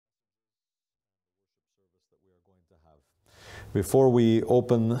going to have. Before we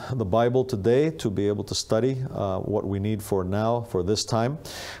open the Bible today to be able to study what we need for now, for this time,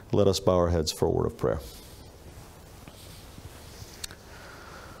 let us bow our heads for a word of prayer.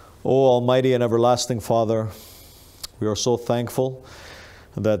 O Almighty and everlasting Father, we are so thankful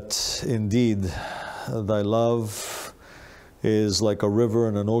that indeed Thy love is like a river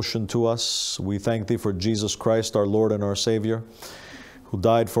and an ocean to us. We thank Thee for Jesus Christ, our Lord and our Savior, who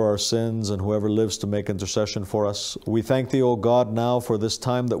died for our sins and whoever lives to make intercession for us. We thank Thee, O God, now for this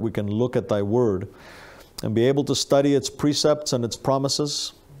time that we can look at Thy Word and be able to study its precepts and its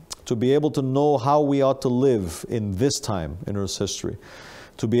promises, to be able to know how we ought to live in this time in Earth's history,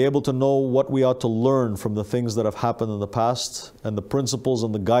 to be able to know what we ought to learn from the things that have happened in the past and the principles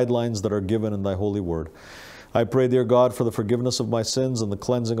and the guidelines that are given in Thy holy Word. I pray, dear God, for the forgiveness of my sins and the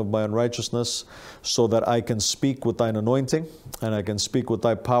cleansing of my unrighteousness, so that I can speak with Thine anointing and I can speak with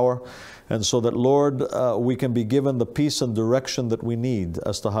Thy power, and so that, Lord, we can be given the peace and direction that we need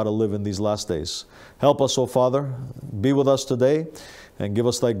as to how to live in these last days. Help us, O Father. Be with us today and give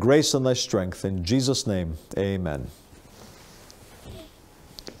us Thy grace and Thy strength. In Jesus' name, amen.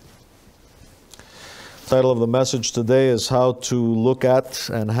 The title of the message today is How to Look at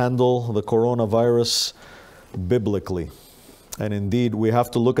and Handle the Coronavirus Biblically. And indeed, we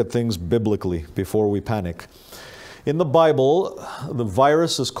have to look at things biblically before we panic. In the Bible, the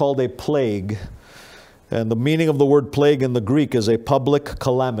virus is called a plague, and the meaning of the word plague in the Greek is a public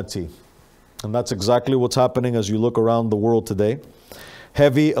calamity. And that's exactly what's happening as you look around the world today.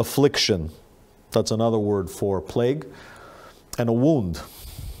 Heavy affliction, that's another word for plague. And a wound,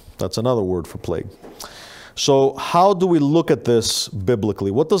 that's another word for plague. So how do we look at this biblically?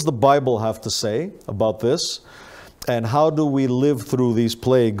 What does the Bible have to say about this? And how do we live through these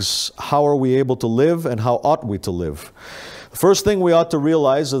plagues? How are we able to live, and how ought we to live? The first thing we ought to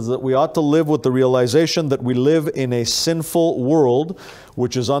realize is that we ought to live with the realization that we live in a sinful world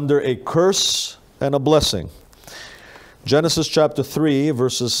which is under a curse and a blessing. Genesis chapter 3,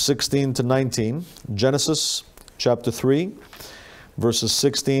 verses 16 to 19. Genesis chapter 3. Verses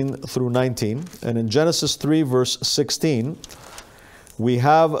 16 through 19. And in Genesis 3, verse 16, we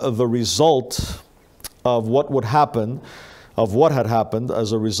have the result of what would happen, of what had happened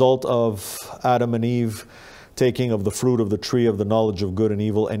as a result of Adam and Eve taking of the fruit of the tree of the knowledge of good and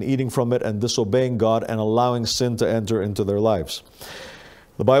evil and eating from it and disobeying God and allowing sin to enter into their lives.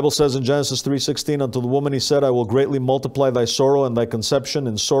 The Bible says in Genesis 3:16, unto the woman he said, I will greatly multiply thy sorrow and thy conception.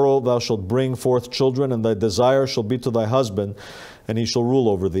 In sorrow thou shalt bring forth children, and thy desire shall be to thy husband, and he shall rule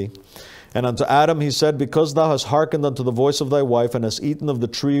over thee. And unto Adam he said, because thou hast hearkened unto the voice of thy wife, and hast eaten of the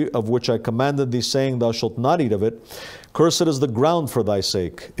tree of which I commanded thee, saying, thou shalt not eat of it, cursed is the ground for thy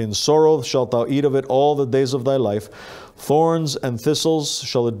sake. In sorrow shalt thou eat of it all the days of thy life. Thorns and thistles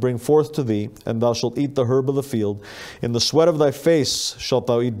shall it bring forth to thee, and thou shalt eat the herb of the field. In the sweat of thy face shalt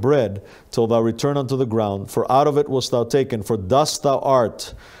thou eat bread, till thou return unto the ground. For out of it wast thou taken, for dust thou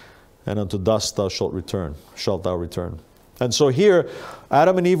art, and unto dust thou shalt thou return. And so here,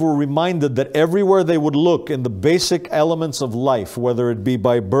 Adam and Eve were reminded that everywhere they would look in the basic elements of life, whether it be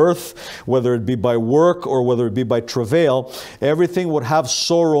by birth, whether it be by work, or whether it be by travail, everything would have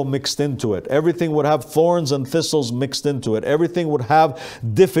sorrow mixed into it. Everything would have thorns and thistles mixed into it. Everything would have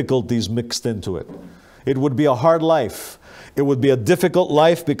difficulties mixed into it. It would be a hard life. It would be a difficult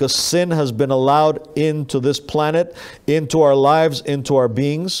life because sin has been allowed into this planet, into our lives, into our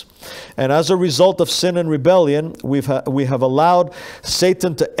beings. And as a result of sin and rebellion, we have allowed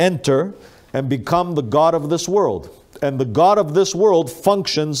Satan to enter and become the god of this world. And the god of this world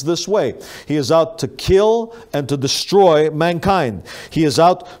functions this way. He is out to kill and to destroy mankind. He is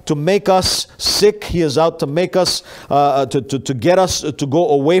out to make us sick. He is out to make us, to get us to go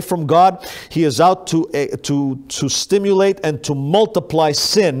away from God. He is out to stimulate and to multiply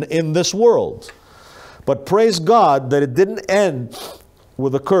sin in this world. But praise God that it didn't end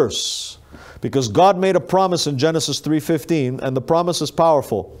with a curse. Because God made a promise in Genesis 3:15, and the promise is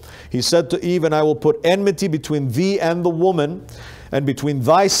powerful. He said to Eve, and I will put enmity between thee and the woman, and between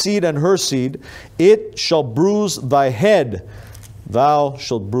thy seed and her seed. It shall bruise thy head, thou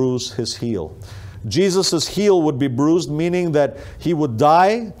shalt bruise his heel. Jesus' heel would be bruised, meaning that he would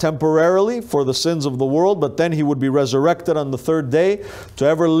die temporarily for the sins of the world, but then he would be resurrected on the third day to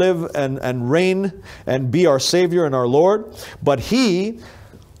ever live and reign and be our Savior and our Lord. But he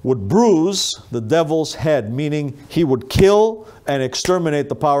would bruise the devil's head, meaning he would kill and exterminate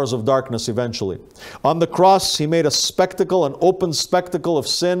the powers of darkness eventually. On the cross, he made a spectacle, an open spectacle of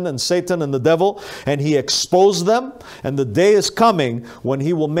sin and Satan and the devil, and he exposed them, and the day is coming when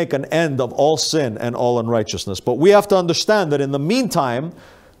he will make an end of all sin and all unrighteousness. But we have to understand that in the meantime,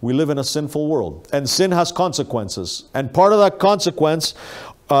 We live in a sinful world, and sin has consequences. And part of that consequence,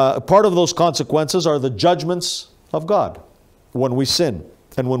 part of those consequences are the judgments of God when we sin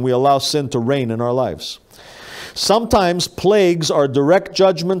and when we allow sin to reign in our lives. Sometimes plagues are direct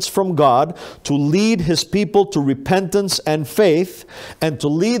judgments from God to lead His people to repentance and faith, and to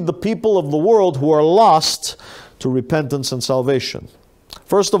lead the people of the world who are lost to repentance and salvation.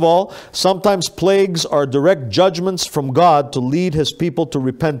 First of all, sometimes plagues are direct judgments from God to lead His people to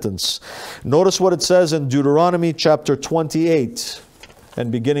repentance. Notice what it says in Deuteronomy chapter 28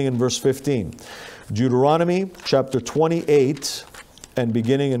 and beginning in verse 15. Deuteronomy chapter 28 and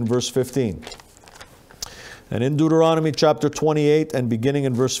beginning in verse 15. And in Deuteronomy chapter 28 and beginning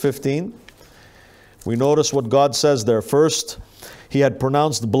in verse 15, we notice what God says there. First, He had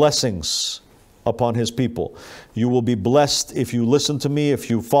pronounced blessings upon His people. You will be blessed if you listen to me, if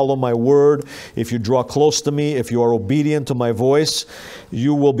you follow my word, if you draw close to me, if you are obedient to my voice,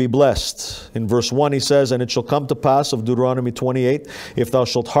 you will be blessed. In verse 1 He says, and it shall come to pass, of Deuteronomy 28, if thou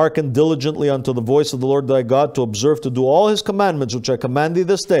shalt hearken diligently unto the voice of the Lord thy God, to observe to do all His commandments which I command thee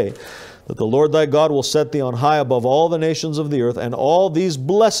this day, that the Lord thy God will set thee on high above all the nations of the earth, and all these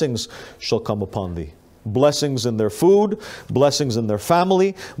blessings shall come upon thee. Blessings in their food, blessings in their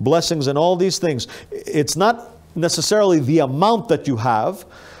family, blessings in all these things. It's not necessarily the amount that you have,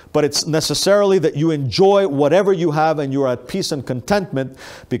 but it's necessarily that you enjoy whatever you have and you're at peace and contentment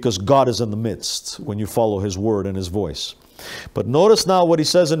because God is in the midst when you follow His word and His voice. But notice now what He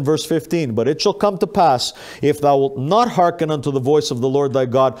says in verse 15. But it shall come to pass, if thou wilt not hearken unto the voice of the Lord thy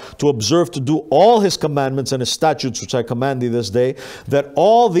God, to observe to do all His commandments and His statutes which I command thee this day, that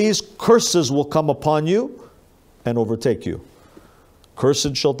all these curses will come upon you and overtake you.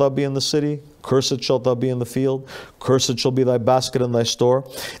 Cursed shalt thou be in the city, cursed shalt thou be in the field, cursed shall be thy basket and thy store.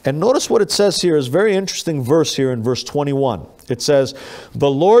 And notice what it says here is a very interesting verse here in verse 21. It says,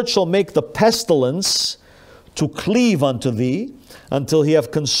 the Lord shall make the pestilence to cleave unto thee, until He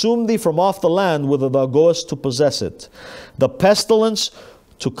have consumed thee from off the land whither thou goest to possess it. The pestilence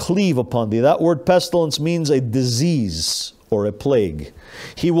to cleave upon thee. That word pestilence means a disease or a plague.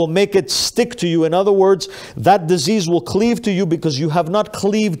 He will make it stick to you. In other words, that disease will cleave to you because you have not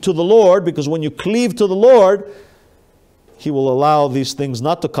cleaved to the Lord, because when you cleave to the Lord, He will allow these things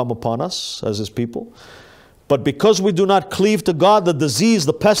not to come upon us as His people. But because we do not cleave to God, the disease,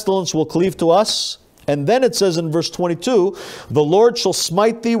 the pestilence will cleave to us. And then it says in verse 22, the Lord shall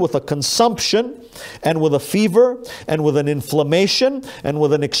smite thee with a consumption, and with a fever, and with an inflammation, and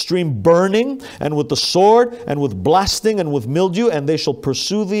with an extreme burning, and with the sword, and with blasting, and with mildew, and they shall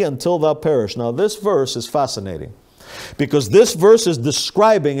pursue thee until thou perish. Now this verse is fascinating, because this verse is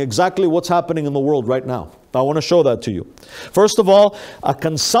describing exactly what's happening in the world right now. I want to show that to you. First of all, a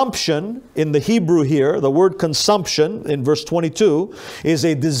consumption in the Hebrew here, the word consumption in verse 22, is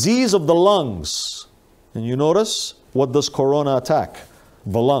a disease of the lungs. And you notice, what does corona attack?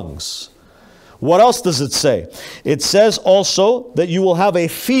 The lungs. What else does it say? It says also that you will have a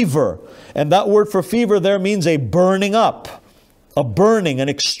fever. And that word for fever there means a burning up. A burning, an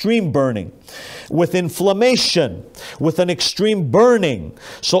extreme burning. With inflammation, with an extreme burning.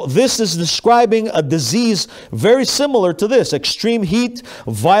 So this is describing a disease very similar to this. Extreme heat,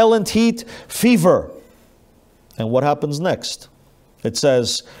 violent heat, fever. And what happens next? It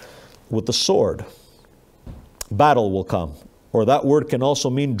says, with the sword, battle will come. Or that word can also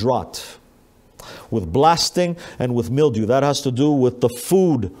mean drought. With blasting and with mildew. That has to do with the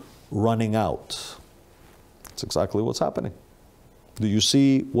food running out. That's exactly what's happening. Do you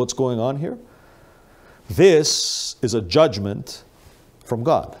see what's going on here? This is a judgment from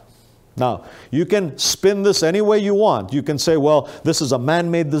God. Now, you can spin this any way you want. You can say, well, this is a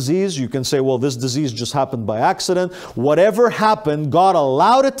man-made disease. You can say, well, this disease just happened by accident. Whatever happened, God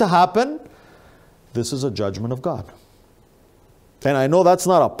allowed it to happen. This is a judgment of God. And I know that's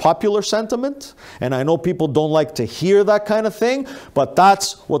not a popular sentiment, and I know people don't like to hear that kind of thing, but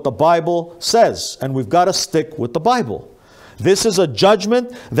that's what the Bible says, and we've got to stick with the Bible. This is a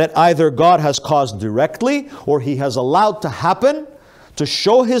judgment that either God has caused directly or He has allowed to happen to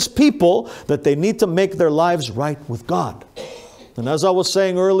show His people that they need to make their lives right with God. And as I was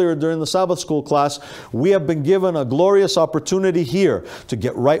saying earlier during the Sabbath school class, we have been given a glorious opportunity here to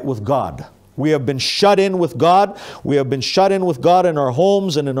get right with God. We have been shut in with God. We have been shut in with God in our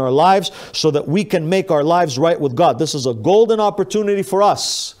homes and in our lives so that we can make our lives right with God. This is a golden opportunity for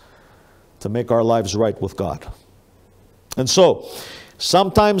us to make our lives right with God. And so,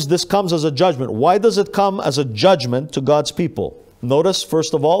 sometimes this comes as a judgment. Why does it come as a judgment to God's people? Notice,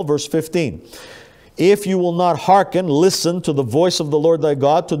 first of all, verse 15. if you will not hearken, listen to the voice of the Lord thy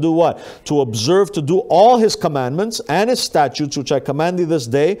God, to do what? To observe, to do all his commandments and his statutes, which I command thee this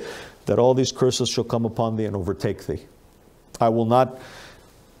day, that all these curses shall come upon thee and overtake thee. I will not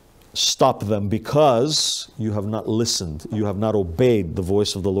stop them because you have not listened, you have not obeyed the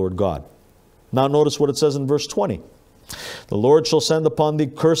voice of the Lord God. Now notice what it says in verse 20. The Lord shall send upon thee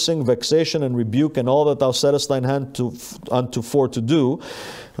cursing, vexation, and rebuke, and all that thou settest thine hand unto for to do,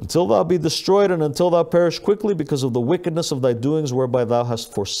 until thou be destroyed, and until thou perish quickly, because of the wickedness of thy doings whereby thou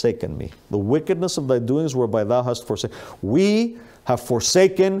hast forsaken me. The wickedness of thy doings whereby thou hast forsaken. We have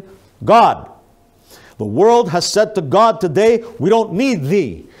forsaken God. The world has said to God today, we don't need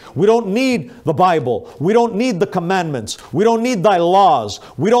thee. We don't need the Bible. We don't need the commandments. We don't need thy laws.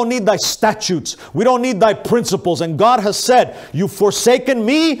 We don't need thy statutes. We don't need thy principles. And God has said, you've forsaken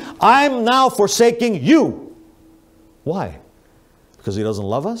me, I'm now forsaking you. Why? Because he doesn't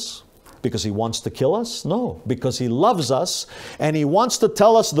love us? Because he wants to kill us? No, because he loves us and he wants to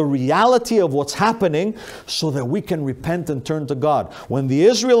tell us the reality of what's happening so that we can repent and turn to God. When the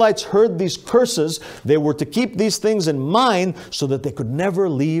Israelites heard these curses, they were to keep these things in mind so that they could never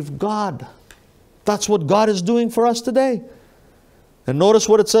leave God. That's what God is doing for us today. And notice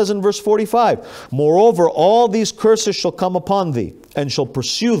what it says in verse 45. Moreover, all these curses shall come upon thee, and shall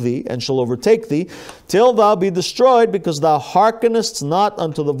pursue thee, and shall overtake thee, till thou be destroyed, because thou hearkenest not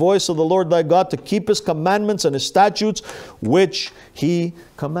unto the voice of the Lord thy God, to keep his commandments and his statutes, which he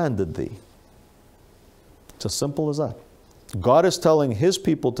commanded thee. It's as simple as that. God is telling his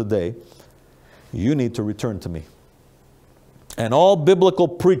people today, you need to return to me. And all biblical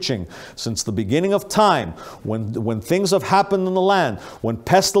preaching since the beginning of time, when things have happened in the land, when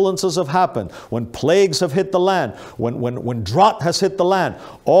pestilences have happened, when plagues have hit the land, when drought has hit the land,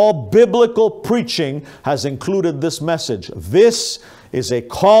 all biblical preaching has included this message. This is a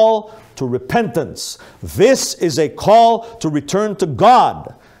call to repentance. This is a call to return to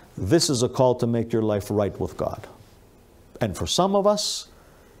God. This is a call to make your life right with God. And for some of us,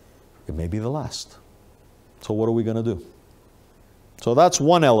 it may be the last. So what are we going to do? So that's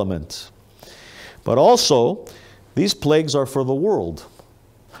one element. But also, these plagues are for the world.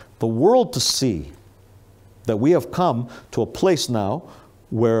 The world to see that we have come to a place now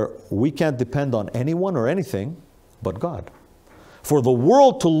where we can't depend on anyone or anything but God. For the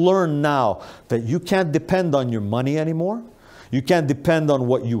world to learn now that you can't depend on your money anymore. You can't depend on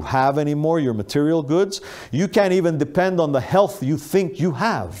what you have anymore, your material goods. You can't even depend on the health you think you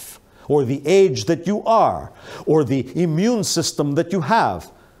have, or the age that you are, or the immune system that you have.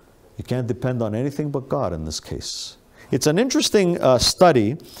 You can't depend on anything but God in this case. It's an interesting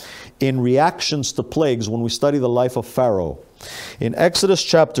study in reactions to plagues when we study the life of Pharaoh. In Exodus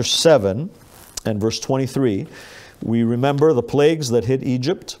chapter 7 and verse 23, we remember the plagues that hit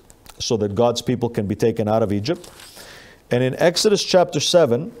Egypt so that God's people can be taken out of Egypt. And in Exodus chapter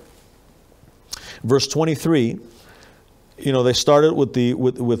 7, verse 23, you know, they started with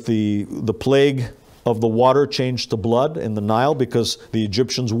the plague of the water changed to blood in the Nile because the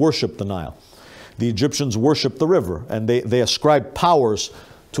Egyptians worshiped the Nile. The Egyptians worshiped the river, and they ascribed powers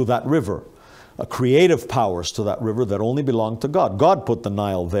to that river, creative powers to that river that only belonged to God. God put the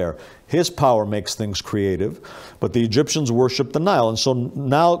Nile there. His power makes things creative, but the Egyptians worshiped the Nile. And so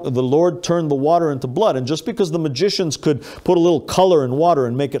now the Lord turned the water into blood. And just because the magicians could put a little color in water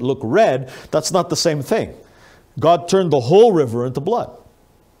and make it look red, that's not the same thing. God turned the whole river into blood.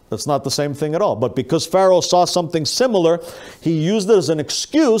 That's not the same thing at all. But because Pharaoh saw something similar, he used it as an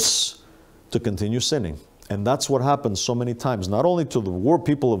excuse to continue sinning. And that's what happens so many times, not only to the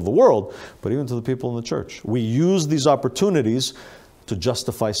people of the world, but even to the people in the church. We use these opportunities to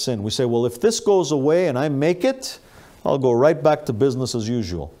justify sin. We say, well, if this goes away and I make it, I'll go right back to business as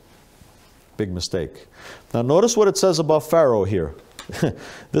usual. Big mistake. Now notice what it says about Pharaoh here.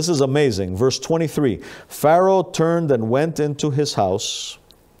 This is amazing. Verse 23, Pharaoh turned and went into his house,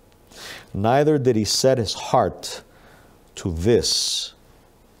 neither did he set his heart to this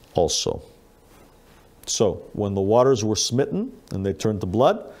also. So, when the waters were smitten and they turned to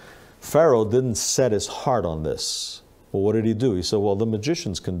blood, Pharaoh didn't set his heart on this. Well, what did he do? He said, well, the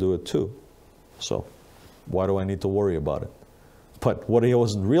magicians can do it too. So, why do I need to worry about it? But what he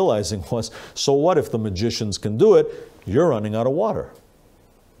wasn't realizing was, so what if the magicians can do it? You're running out of water.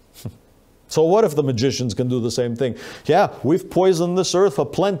 So what if the magicians can do the same thing? Yeah, we've poisoned this earth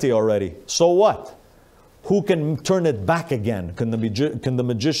aplenty already. So what? Who can turn it back again? Can the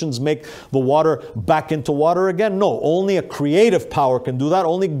magicians make the water back into water again? No, only a creative power can do that.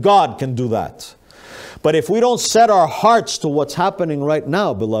 Only God can do that. But if we don't set our hearts to what's happening right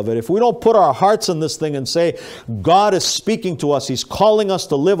now, beloved, if we don't put our hearts in this thing and say, God is speaking to us, He's calling us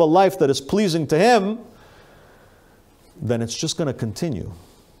to live a life that is pleasing to Him, then it's just going to continue.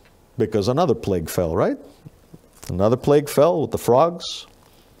 Because another plague fell, right? Another plague fell with the frogs.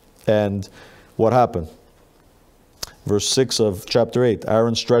 And what happened? Verse 6 of chapter 8.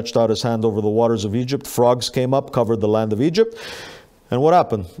 Aaron stretched out his hand over the waters of Egypt. Frogs came up, covered the land of Egypt. And what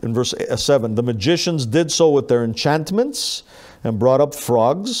happened? In verse 7, the magicians did so with their enchantments and brought up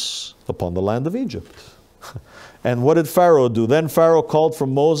frogs upon the land of Egypt. And what did Pharaoh do? Then Pharaoh called for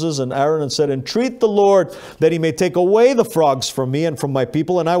Moses and Aaron and said, entreat the Lord that He may take away the frogs from me and from my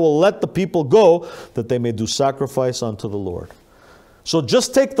people, and I will let the people go, that they may do sacrifice unto the Lord. So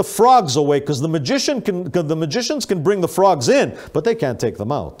just take the frogs away, because the magicians can bring the frogs in, but they can't take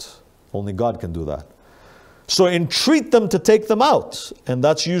them out. Only God can do that. So entreat them to take them out. And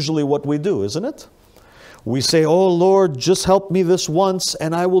that's usually what we do, isn't it? We say, oh Lord, just help me this once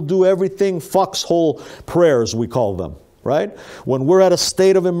and I will do everything. Foxhole prayers, we call them, right? When we're at a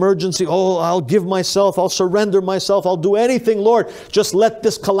state of emergency, oh, I'll give myself, I'll surrender myself, I'll do anything, Lord. Just let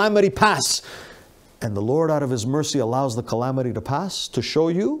this calamity pass. And the Lord, out of His mercy, allows the calamity to pass to show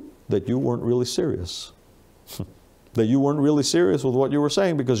you that you weren't really serious. That you weren't really serious with what you were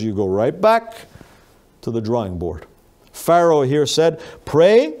saying, because you go right back to the drawing board. Pharaoh here said,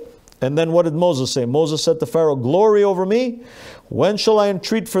 pray. And then what did Moses say? Moses said to Pharaoh, glory over me. When shall I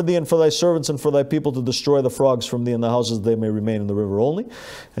entreat for thee and for thy servants and for thy people to destroy the frogs from thee in the houses, that they may remain in the river only?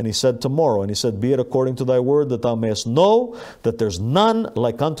 And he said, tomorrow. And he said, be it according to thy word, that thou mayest know that there's none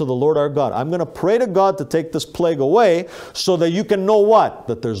like unto the Lord our God. I'm going to pray to God to take this plague away, so that you can know what?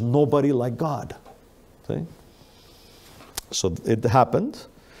 That there's nobody like God. See? So it happened.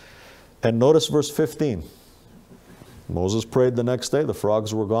 And notice verse 15. Moses prayed the next day. The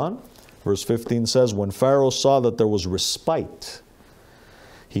frogs were gone. Verse 15 says, when Pharaoh saw that there was respite,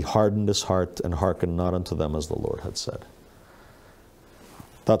 he hardened his heart and hearkened not unto them as the Lord had said.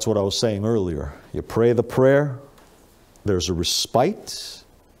 That's what I was saying earlier. You pray the prayer, there's a respite,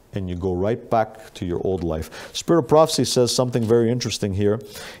 and you go right back to your old life. Spirit of Prophecy says something very interesting here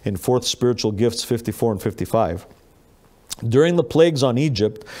in 4th Spiritual Gifts 54 and 55. During the plagues on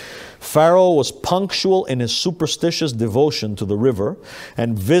Egypt, Pharaoh was punctual in his superstitious devotion to the river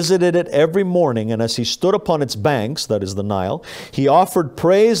and visited it every morning. And as he stood upon its banks, that is the Nile, he offered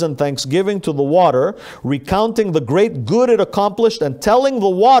praise and thanksgiving to the water, recounting the great good it accomplished and telling the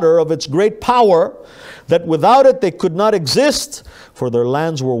water of its great power, that without it they could not exist, for their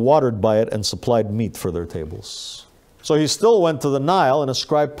lands were watered by it and supplied meat for their tables. So he still went to the Nile and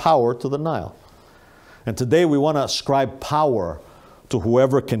ascribed power to the Nile. And today we want to ascribe power to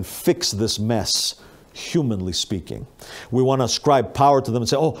whoever can fix this mess, humanly speaking. We want to ascribe power to them and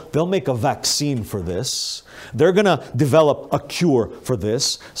say, oh, they'll make a vaccine for this. They're going to develop a cure for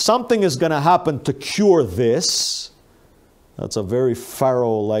this. Something is going to happen to cure this. That's a very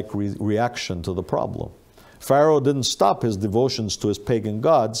Pharaoh-like reaction to the problem. Pharaoh didn't stop his devotions to his pagan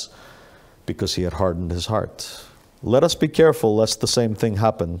gods because he had hardened his heart. Let us be careful lest the same thing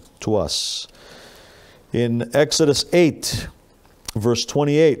happen to us. In Exodus 8, verse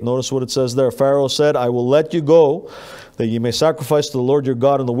 28, notice what it says there. Pharaoh said, I will let you go, that ye may sacrifice to the Lord your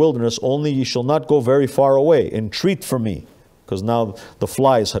God in the wilderness, only ye shall not go very far away. Entreat for me, because now the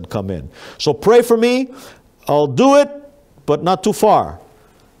flies had come in. So pray for me, I'll do it, but not too far.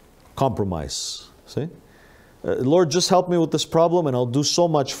 Compromise. See? Lord, just help me with this problem and I'll do so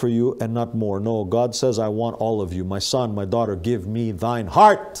much for you and not more. No, God says, I want all of you. My son, my daughter, give me thine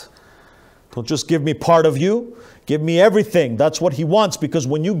heart. Don't just give me part of you. Give me everything. That's what He wants, because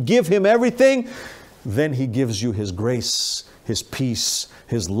when you give Him everything, then He gives you His grace, His peace,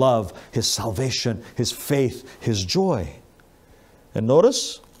 His love, His salvation, His faith, His joy. And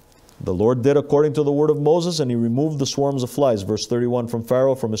notice, the Lord did according to the word of Moses, and He removed the swarms of flies. Verse 31, from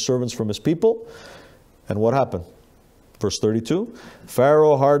Pharaoh, from his servants, from his people. And what happened? Verse 32,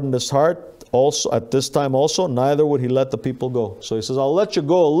 Pharaoh hardened his heart also at this time also, neither would he let the people go. So he says, I'll let you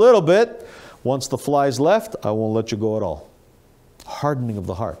go a little bit. Once the flies left, I won't let you go at all. Hardening of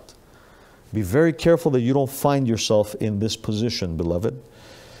the heart. Be very careful that you don't find yourself in this position, beloved,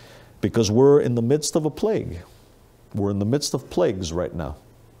 because we're in the midst of a plague. We're in the midst of plagues right now.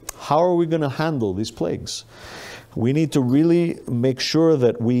 How are we going to handle these plagues? We need to really make sure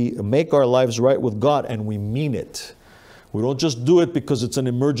that we make our lives right with God and we mean it. We don't just do it because it's an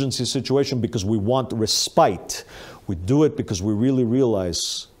emergency situation, because we want respite. We do it because we really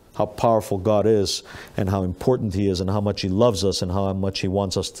realize how powerful God is and how important He is and how much He loves us and how much He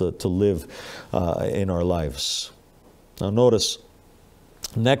wants us to live in our lives. Now notice,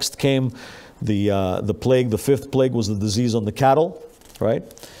 next came The plague, the fifth plague, was the disease on the cattle, right?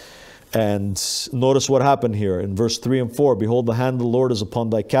 And notice what happened here in verse 3 and 4. Behold, the hand of the Lord is upon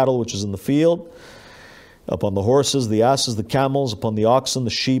thy cattle which is in the field, upon the horses, the asses, the camels, upon the oxen, the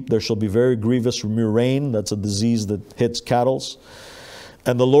sheep. There shall be very grievous murrain. That's a disease that hits cattle.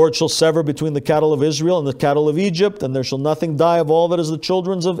 And the Lord shall sever between the cattle of Israel and the cattle of Egypt, and there shall nothing die of all that is the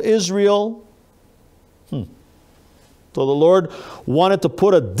children's of Israel. So the Lord wanted to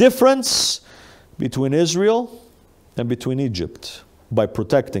put a difference between Israel and between Egypt by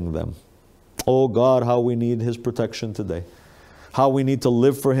protecting them. Oh God, how we need His protection today. How we need to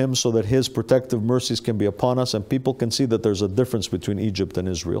live for Him so that His protective mercies can be upon us and people can see that there's a difference between Egypt and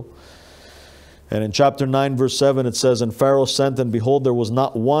Israel. And in chapter 9, verse 7, it says, And Pharaoh sent, and behold, there was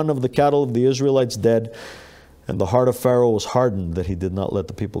not one of the cattle of the Israelites dead. And the heart of Pharaoh was hardened that he did not let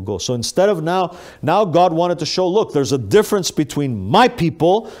the people go. So instead of now God wanted to show, look, there's a difference between my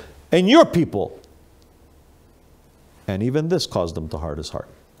people and your people. And even this caused him to harden his heart.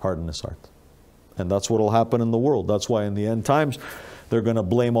 And that's what will happen in the world. That's why in the end times, they're going to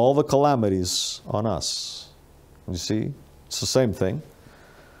blame all the calamities on us. You see, it's the same thing.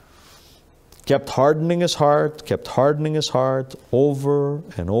 Kept hardening his heart over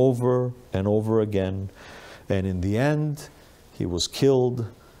and over and over again. And in the end, he was killed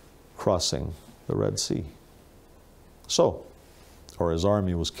crossing the Red Sea. So, or his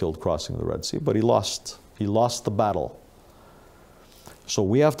army was killed crossing the Red Sea, but he lost. He lost the battle. So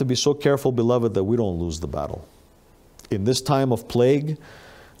we have to be so careful, beloved, that we don't lose the battle. In this time of plague,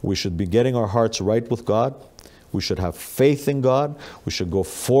 we should be getting our hearts right with God. We should have faith in God. We should go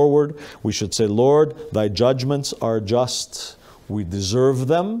forward. We should say, Lord, thy judgments are just. We deserve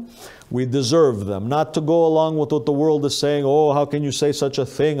them. We deserve them. Not to go along with what the world is saying. Oh, how can you say such a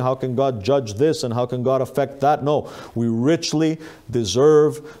thing? How can God judge this? And how can God affect that? No, we richly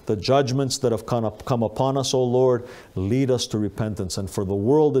deserve the judgments that have come upon us, O Lord. Lead us to repentance. And for the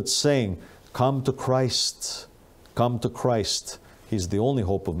world, it's saying, come to Christ. Come to Christ. He's the only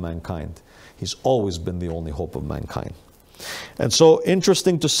hope of mankind. He's always been the only hope of mankind. And so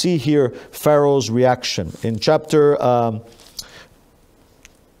interesting to see here Pharaoh's reaction. In chapter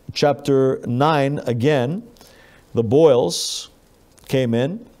 9, again, the boils came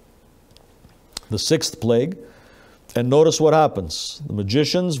in, the sixth plague, and notice what happens. The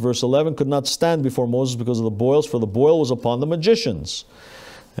magicians, verse 11, could not stand before Moses because of the boils, for the boil was upon the magicians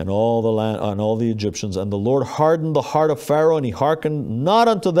and all the land and all the Egyptians. And the Lord hardened the heart of Pharaoh, and he hearkened not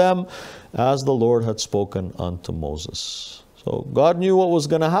unto them as the Lord had spoken unto Moses. So God knew what was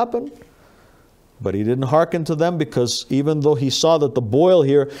going to happen. But he didn't hearken to them, because even though he saw that the boil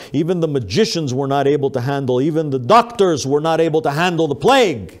here, even the magicians were not able to handle, even the doctors were not able to handle the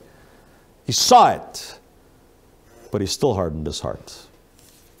plague. He saw it, but he still hardened his heart.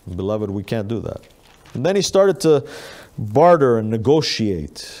 Beloved, we can't do that. And then he started to barter and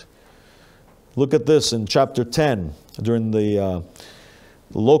negotiate. Look at this in chapter 10, during the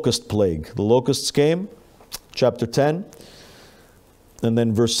locust plague. The locusts came, chapter 10. And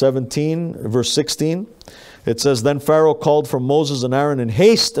then verse 16, it says, Then Pharaoh called for Moses and Aaron in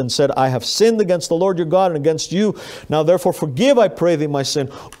haste and said, I have sinned against the Lord your God and against you. Now therefore forgive, I pray thee, my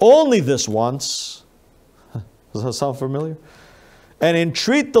sin, only this once. Does that sound familiar? And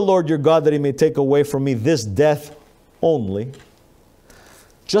entreat the Lord your God that he may take away from me this death only.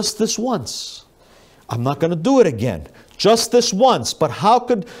 Just this once. I'm not going to do it again. Just this once. But how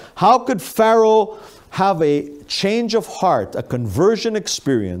could Pharaoh have a change of heart, a conversion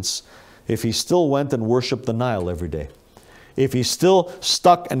experience, if he still went and worshiped the Nile every day? If he still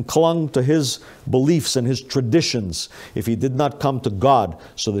stuck and clung to his beliefs and his traditions, if he did not come to God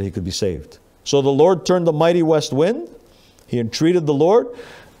so that he could be saved. So the Lord turned the mighty west wind. He entreated the Lord.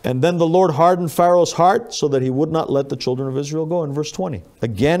 And then the Lord hardened Pharaoh's heart so that he would not let the children of Israel go. In verse 20.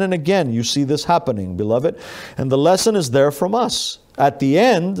 Again and again you see this happening, beloved. And the lesson is there from us. At the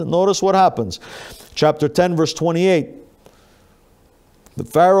end, notice what happens. Chapter 10, verse 28. The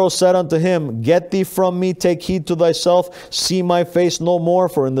Pharaoh said unto him, Get thee from me, take heed to thyself, see my face no more,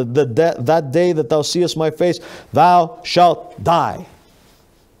 for in that day that thou seest my face, thou shalt die.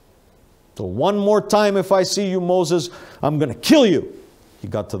 So one more time, if I see you, Moses, I'm going to kill you. He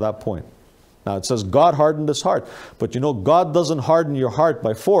got to that point. Now it says God hardened his heart. But you know, God doesn't harden your heart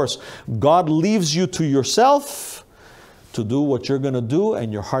by force. God leaves you to yourself to do what you're going to do,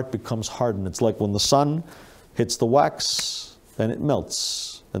 and your heart becomes hardened. It's like when the sun hits the wax and it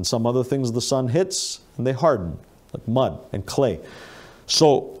melts. And some other things the sun hits and they harden, like mud and clay.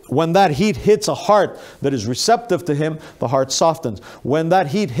 So when that heat hits a heart that is receptive to him, the heart softens. When that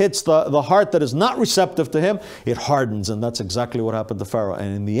heat hits the heart that is not receptive to him, it hardens. And that's exactly what happened to Pharaoh.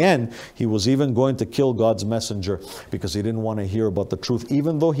 And in the end, he was even going to kill God's messenger because he didn't want to hear about the truth,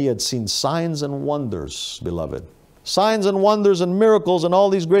 even though he had seen signs and wonders, beloved. Signs and wonders and miracles and all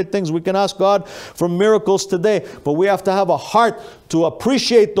these great things. We can ask God for miracles today, but we have to have a heart to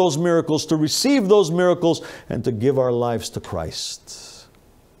appreciate those miracles, to receive those miracles, and to give our lives to Christ.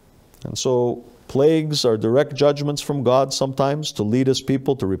 And so plagues are direct judgments from God sometimes to lead His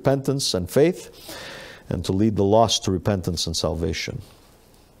people to repentance and faith, and to lead the lost to repentance and salvation.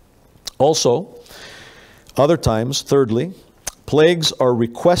 Also, other times, thirdly, plagues are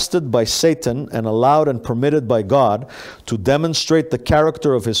requested by Satan and allowed and permitted by God to demonstrate the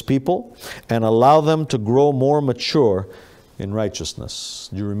character of His people and allow them to grow more mature in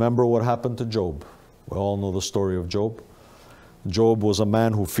righteousness. Do you remember what happened to Job? We all know the story of Job. Job was a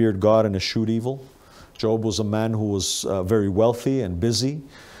man who feared God and eschewed evil. Job was a man who was very wealthy and busy.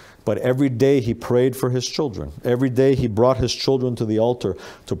 But every day he prayed for his children. Every day he brought his children to the altar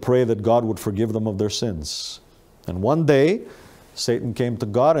to pray that God would forgive them of their sins. And one day, Satan came to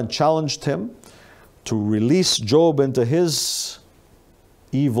God and challenged him to release Job into his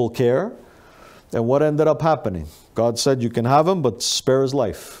evil care. And what ended up happening? God said, you can have him, but spare his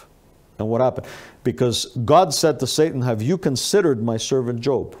life. And what happened? Because God said to Satan, have you considered my servant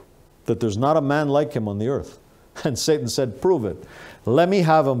Job? That there's not a man like him on the earth. And Satan said, prove it. Let me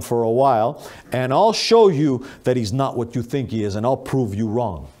have him for a while, and I'll show you that he's not what you think he is, and I'll prove you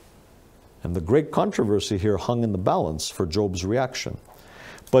wrong. And the great controversy here hung in the balance for Job's reaction.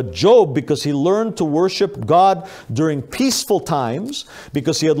 But Job, because he learned to worship God during peaceful times,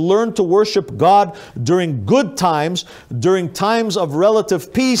 because he had learned to worship God during good times, during times of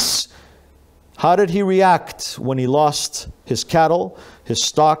relative peace, how did he react when he lost his cattle, his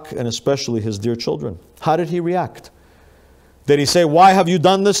stock, and especially his dear children? How did he react? Did he say, why have you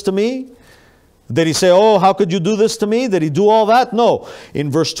done this to me? Did he say, oh, how could you do this to me? Did he do all that? No.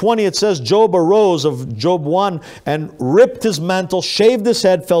 In verse 20 it says, Job arose, of Job 1, and ripped his mantle, shaved his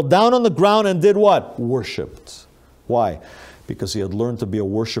head, fell down on the ground, and did what? Worshipped. Why? Because he had learned to be a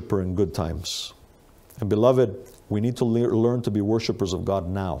worshiper in good times. And beloved, we need to learn to be worshipers of God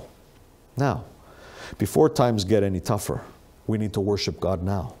now. Now. Before times get any tougher, we need to worship God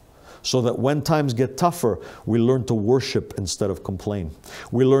now. So that when times get tougher, we learn to worship instead of complain.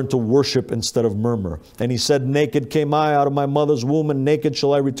 We learn to worship instead of murmur. And he said, naked came I out of my mother's womb, and naked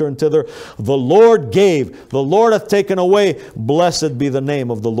shall I return thither. The Lord gave, the Lord hath taken away. Blessed be the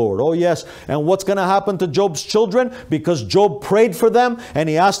name of the Lord. Oh yes. And what's going to happen to Job's children? Because Job prayed for them and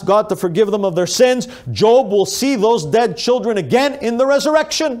he asked God to forgive them of their sins, Job will see those dead children again in the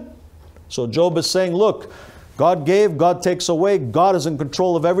resurrection. So Job is saying, look, God gave, God takes away, God is in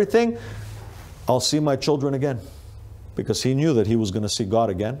control of everything. I'll see my children again. Because he knew that he was going to see God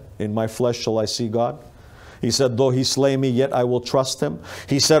again. In my flesh shall I see God. He said, though he slay me, yet I will trust him.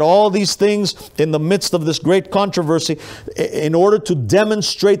 He said all these things in the midst of this great controversy in order to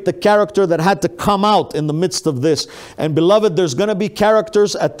demonstrate the character that had to come out in the midst of this. And beloved, there's going to be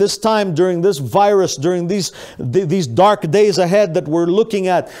characters at this time during this virus, during these dark days ahead that we're looking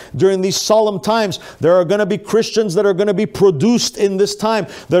at, during these solemn times. There are going to be Christians that are going to be produced in this time,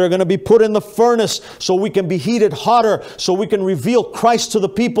 that are going to be put in the furnace so we can be heated hotter, so we can reveal Christ to the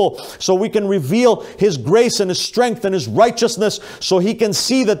people, so we can reveal His grace and His strength and His righteousness, so He can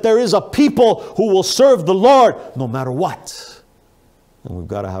see that there is a people who will serve the Lord no matter what. And we've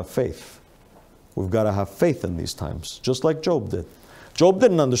got to have faith. We've got to have faith in these times, just like Job did. Job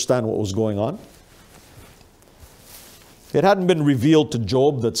didn't understand what was going on. It hadn't been revealed to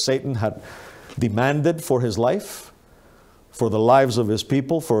Job that Satan had demanded for his life, for the lives of his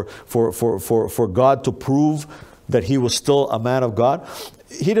people, for God to prove that he was still a man of God.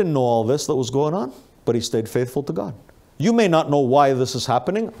 He didn't know all this that was going on. But he stayed faithful to God. You may not know why this is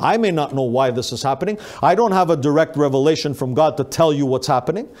happening. I may not know why this is happening. I don't have a direct revelation from God to tell you what's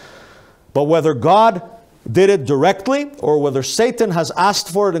happening. But whether God did it directly or whether Satan has asked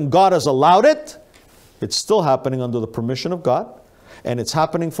for it and God has allowed it, it's still happening under the permission of God. And it's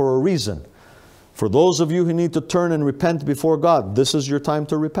happening for a reason. For those of you who need to turn and repent before God, this is your time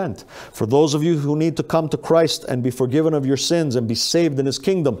to repent. For those of you who need to come to Christ and be forgiven of your sins and be saved in His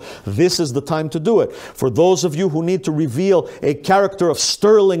kingdom, this is the time to do it. For those of you who need to reveal a character of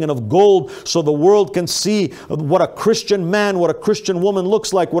sterling and of gold so the world can see what a Christian man, what a Christian woman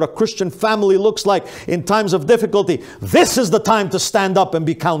looks like, what a Christian family looks like in times of difficulty, this is the time to stand up and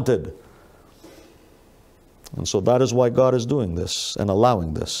be counted. And so that is why God is doing this and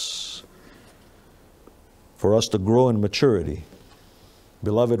allowing this. For us to grow in maturity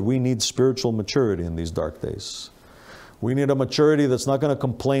Beloved, we need spiritual maturity in these dark days. We need a maturity that's not going to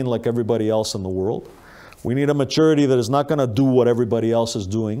complain like everybody else in the world. We need a maturity that is not going to do what everybody else is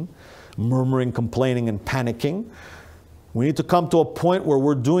doing, murmuring, complaining, and panicking. We need to come to a point where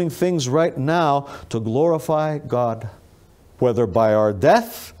we're doing things right now to glorify God, whether by our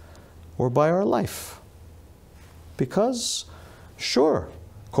death or by our life. Because, sure,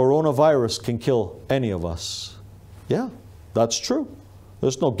 coronavirus can kill any of us. Yeah, that's true.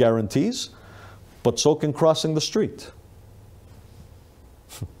 There's no guarantees, but so can crossing the street.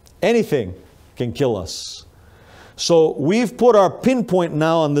 Anything can kill us. So we've put our pinpoint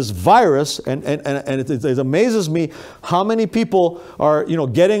now on this virus, and it amazes me how many people are,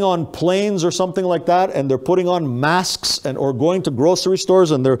 getting on planes or something like that, and they're putting on masks or going to grocery stores,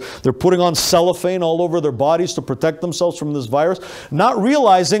 and they're putting on cellophane all over their bodies to protect themselves from this virus, not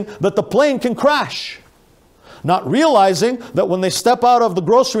realizing that the plane can crash. Not realizing that when they step out of the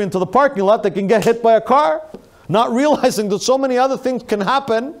grocery into the parking lot, they can get hit by a car. Not realizing that so many other things can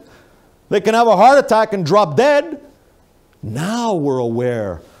happen. They can have a heart attack and drop dead. Now we're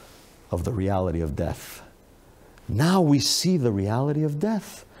aware of the reality of death. Now we see the reality of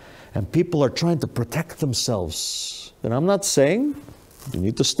death. And people are trying to protect themselves. And I'm not saying you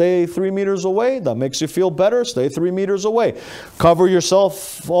need to stay 3 meters away. That makes you feel better. Stay 3 meters away. Cover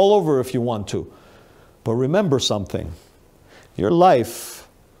yourself all over if you want to. But remember something. Your life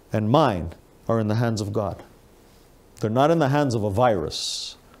and mine are in the hands of God. They're not in the hands of a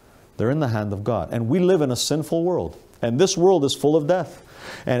virus. They're in the hand of God. And we live in a sinful world. And this world is full of death.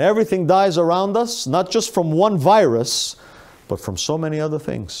 And everything dies around us, not just from one virus, but from so many other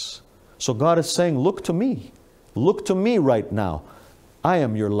things. So God is saying, look to me. Look to me right now. I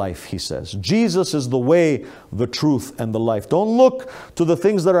am your life, He says. Jesus is the way, the truth, and the life. Don't look to the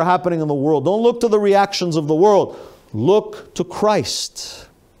things that are happening in the world. Don't look to the reactions of the world. Look to Christ.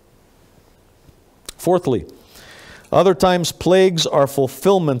 Fourthly, other times plagues are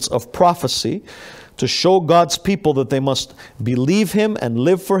fulfillments of prophecy to show God's people that they must believe Him and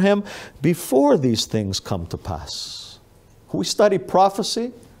live for Him before these things come to pass. We study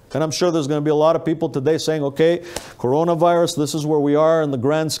prophecy, and I'm sure there's going to be a lot of people today saying, okay, coronavirus, this is where we are in the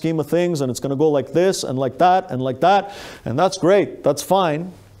grand scheme of things, and it's going to go like this and like that and like that, and that's great, that's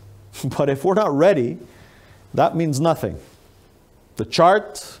fine. But if we're not ready, that means nothing. The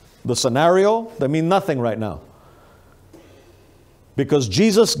chart, the scenario, they mean nothing right now. Because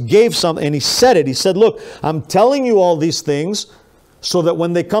Jesus gave something, and He said it. He said, look, I'm telling you all these things so that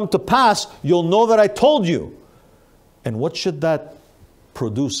when they come to pass, you'll know that I told you. And what should that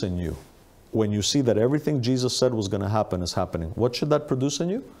produce in you? When you see that everything Jesus said was going to happen is happening, what should that produce in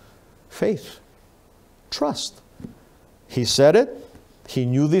you? Faith. Trust. He said it. He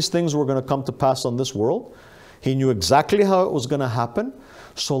knew these things were going to come to pass on this world. He knew exactly how it was going to happen.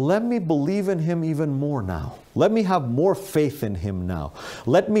 So let me believe in Him even more now. Let me have more faith in Him now.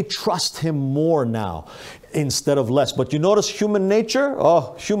 Let me trust Him more now instead of less. But you notice human nature?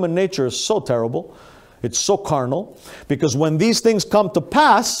 Oh, human nature is so terrible. It's so carnal. Because when these things come to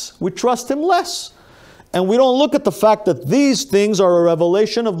pass, we trust Him less. And we don't look at the fact that these things are a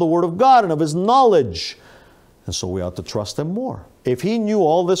revelation of the Word of God and of His knowledge. And so we ought to trust Him more. If He knew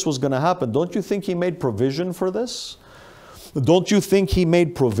all this was going to happen, don't you think He made provision for this? Don't you think He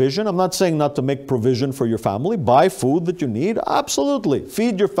made provision? I'm not saying not to make provision for your family. Buy food that you need. Absolutely.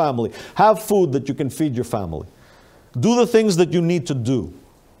 Feed your family. Have food that you can feed your family. Do the things that you need to do.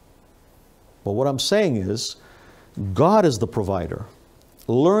 But what I'm saying is, God is the provider.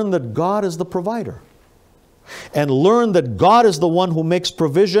 Learn that God is the provider. And learn that God is the one who makes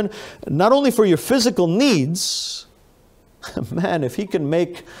provision, not only for your physical needs. Man, if He could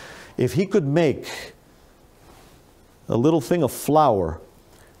make a little thing of flour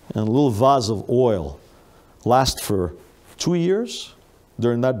and a little vase of oil last for 2 years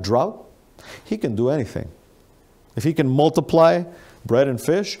during that drought, He can do anything. If He can multiply bread and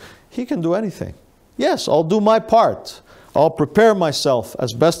fish, He can do anything. Yes, I'll do my part. I'll prepare myself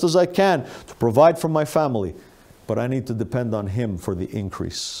as best as I can to provide for my family. But I need to depend on Him for the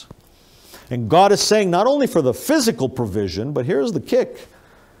increase. And God is saying not only for the physical provision, but here's the kick.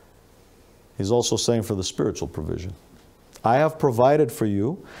 He's also saying for the spiritual provision. I have provided for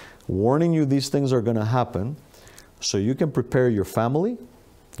you, warning you these things are going to happen, so you can prepare your family,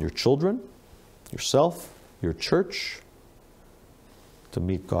 your children, yourself, your church, to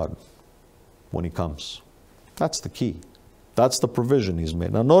meet God when He comes. That's the key. That's the provision He's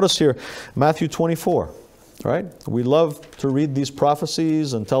made. Now notice here, Matthew 24, right? We love to read these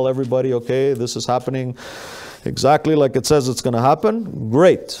prophecies and tell everybody, okay, this is happening exactly like it says it's going to happen.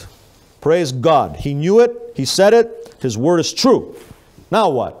 Great. Praise God. He knew it. He said it. His word is true. Now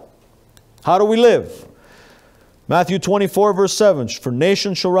what? How do we live? Matthew 24 verse 7, for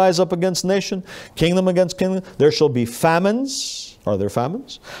nation shall rise up against nation, kingdom against kingdom. There shall be famines. Are there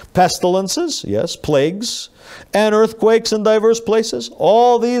famines? Pestilences, yes, plagues, and earthquakes in diverse places.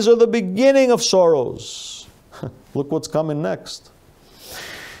 All these are the beginning of sorrows. Look what's coming next.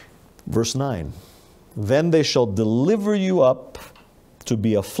 Verse 9, then they shall deliver you up to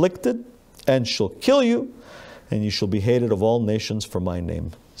be afflicted, and shall kill you, and you shall be hated of all nations for my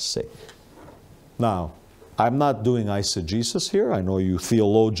name's sake. Now, I'm not doing eisegesis here. I know you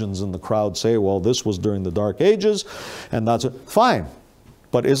theologians in the crowd say, well, this was during the Dark Ages, and that's it. Fine.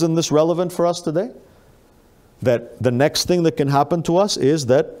 But isn't this relevant for us today? That the next thing that can happen to us is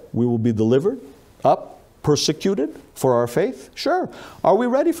that we will be delivered up, persecuted for our faith? Sure. Are we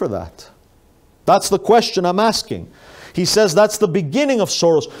ready for that? That's the question I'm asking. He says that's the beginning of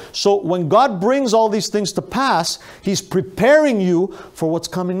sorrows. So when God brings all these things to pass, He's preparing you for what's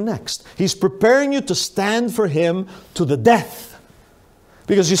coming next. He's preparing you to stand for Him to the death.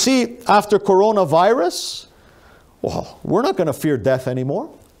 Because you see, after coronavirus, well, we're not going to fear death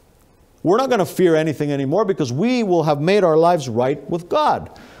anymore. We're not going to fear anything anymore because we will have made our lives right with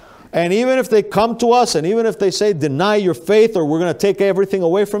God. And even if they come to us and even if they say, deny your faith or we're going to take everything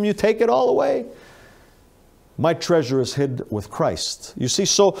away from you, take it all away. My treasure is hid with Christ. You see,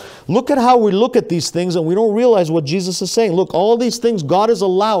 so look at how we look at these things and we don't realize what Jesus is saying. Look, all these things God is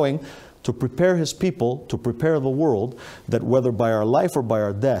allowing to prepare His people, to prepare the world, that whether by our life or by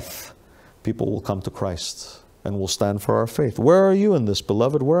our death, people will come to Christ and will stand for our faith. Where are you in this,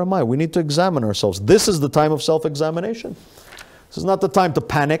 beloved? Where am I? We need to examine ourselves. This is the time of self-examination. This is not the time to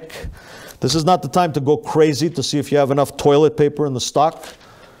panic. This is not the time to go crazy to see if you have enough toilet paper in the stock.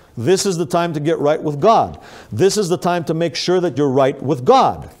 This is the time to get right with God. This is the time to make sure that you're right with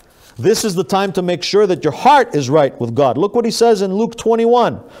God. This is the time to make sure that your heart is right with God. Look what He says in Luke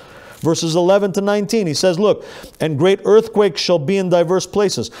 21, verses 11 to 19. He says, look, and great earthquakes shall be in diverse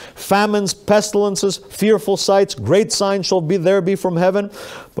places. Famines, pestilences, fearful sights, great signs shall be from heaven.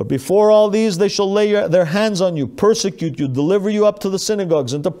 But before all these, they shall lay their hands on you, persecute you, deliver you up to the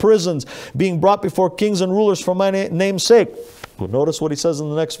synagogues and to prisons, being brought before kings and rulers for my name's sake. Well, notice what he says in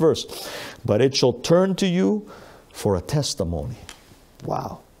the next verse. But it shall turn to you for a testimony.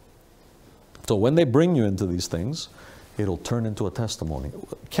 Wow. So when they bring you into these things, it'll turn into a testimony.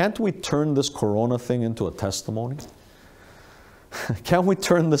 Can't we turn this corona thing into a testimony? Can't we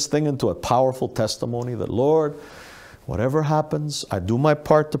turn this thing into a powerful testimony that, Lord, whatever happens, I do my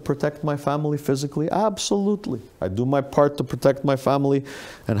part to protect my family physically? Absolutely. I do my part to protect my family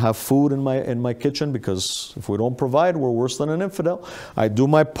and have food in my kitchen, because if we don't provide, we're worse than an infidel. I do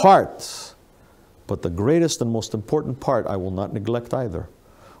my part. But the greatest and most important part I will not neglect either,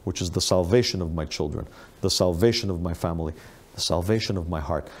 which is the salvation of my children, the salvation of my family, the salvation of my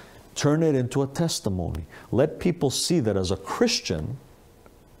heart. Turn it into a testimony. Let people see that as a Christian,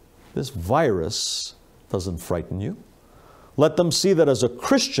 this virus doesn't frighten you. Let them see that as a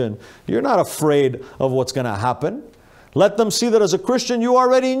Christian, you're not afraid of what's going to happen. Let them see that as a Christian, you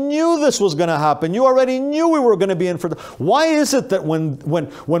already knew this was going to happen. You already knew we were going to be in for the... Why is it that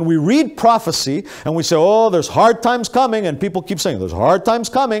when we read prophecy and we say, oh, there's hard times coming, and people keep saying, there's hard times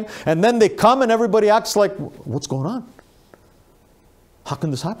coming, and then they come and everybody acts like, what's going on? How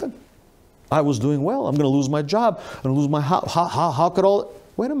can this happen? I was doing well. I'm going to lose my job. I'm going to lose my house. How could all...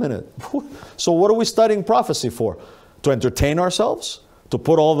 Wait a minute. So what are we studying prophecy for? To entertain ourselves? To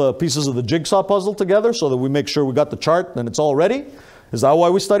put all the pieces of the jigsaw puzzle together so that we make sure we got the chart and it's all ready? Is that why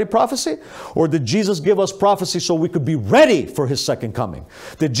we study prophecy? Or did Jesus give us prophecy so we could be ready for His second coming?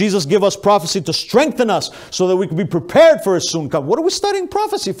 Did Jesus give us prophecy to strengthen us so that we could be prepared for His soon coming? What are we studying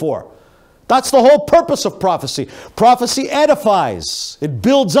prophecy for? That's the whole purpose of prophecy. Prophecy edifies. It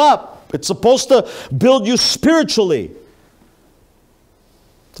builds up. It's supposed to build you spiritually.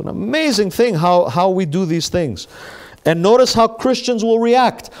 It's an amazing thing how we do these things. And notice how Christians will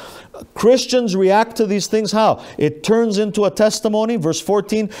react. Christians react to these things how? It turns into a testimony. Verse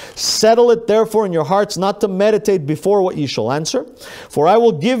 14, settle it therefore in your hearts not to meditate before what ye shall answer. For I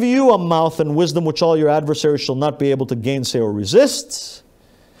will give you a mouth and wisdom which all your adversaries shall not be able to gainsay or resist.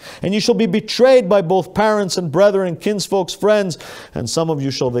 And you shall be betrayed by both parents and brethren and kinsfolks, friends, and some of you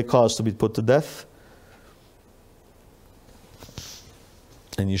shall they cause to be put to death.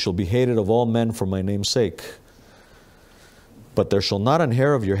 And you shall be hated of all men for my name's sake. But there shall not an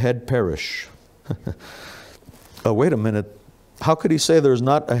hair of your head perish. Oh, wait a minute. How could he say there's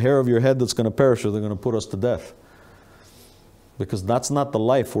not a hair of your head that's going to perish or they're going to put us to death? Because that's not the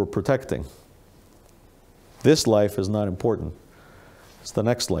life we're protecting. This life is not important. It's the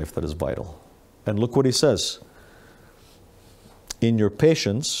next life that is vital. And look what he says. in your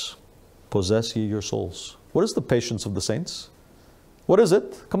patience possess ye your souls. What is the patience of the saints? What is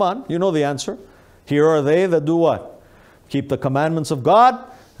it? Come on, you know the answer. Here are they that do what? Keep the commandments of God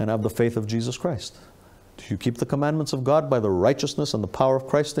and have the faith of Jesus Christ. Do you keep the commandments of God by the righteousness and the power of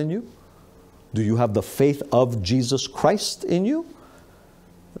Christ in you? Do you have the faith of Jesus Christ in you?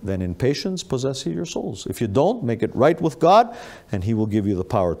 Then in patience possess ye your souls. If you don't, make it right with God, and He will give you the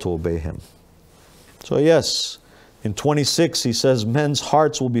power to obey Him. So yes, in 26 he says, men's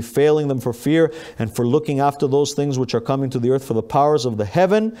hearts will be failing them for fear and for looking after those things which are coming to the earth, for the powers of the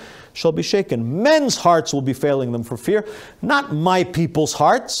heaven shall be shaken. Men's hearts will be failing them for fear. Not my people's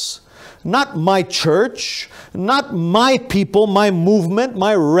hearts, not my church, not my people, my movement,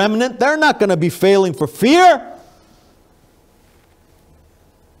 my remnant. They're not going to be failing for fear.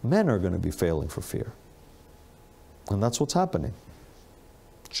 Men are going to be failing for fear. And that's what's happening.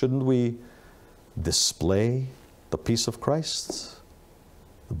 Shouldn't we display the peace of Christ,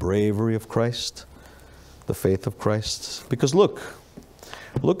 the bravery of Christ, the faith of Christ? Because look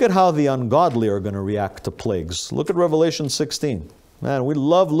at how the ungodly are going to react to plagues. Look at Revelation 16. Man, we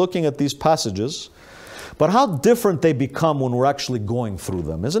love looking at these passages, but how different they become when we're actually going through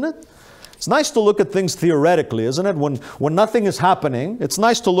them, isn't it? It's nice to look at things theoretically, isn't it? When nothing is happening, it's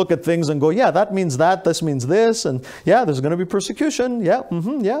nice to look at things and go, yeah, that means that, this means this, and yeah, there's going to be persecution, yeah,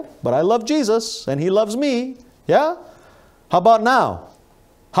 yeah, but I love Jesus, and He loves me, yeah? How about now?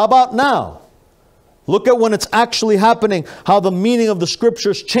 How about now? Look at when it's actually happening, how the meaning of the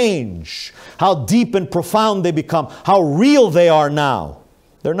Scriptures change, how deep and profound they become, how real they are now.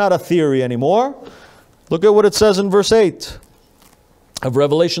 They're not a theory anymore. Look at what it says in verse 8. Of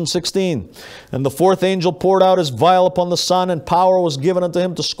Revelation 16. And the fourth angel poured out his vial upon the sun, and power was given unto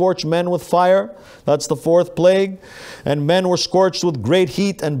him to scorch men with fire. That's the fourth plague. And men were scorched with great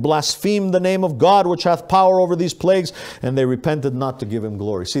heat, and blasphemed the name of God, which hath power over these plagues, and they repented not to give Him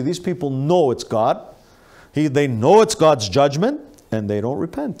glory. See, these people know it's God. They know it's God's judgment, and they don't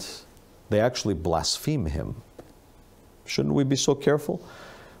repent. They actually blaspheme Him. Shouldn't we be so careful?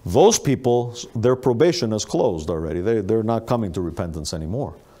 Those people, their probation is closed already. They're not coming to repentance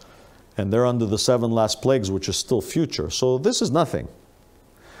anymore. And they're under the 7 last plagues, which is still future. So this is nothing.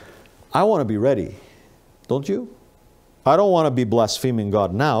 I want to be ready. Don't you? I don't want to be blaspheming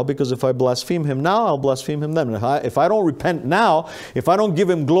God now, because if I blaspheme Him now, I'll blaspheme Him then. If I don't repent now, if I don't give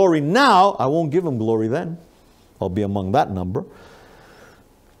Him glory now, I won't give Him glory then. I'll be among that number.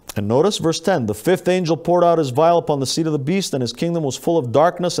 And notice verse 10, the fifth angel poured out his vial upon the seat of the beast, and his kingdom was full of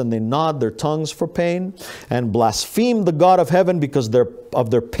darkness, and they gnawed their tongues for pain, and blasphemed the God of heaven because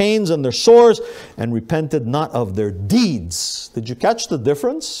of their pains and their sores, and repented not of their deeds. Did you catch the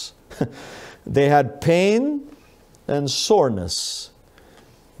difference? They had pain and soreness.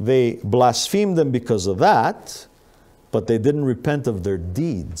 They blasphemed them because of that, but they didn't repent of their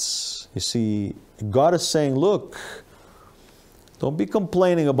deeds. You see, God is saying, look, don't be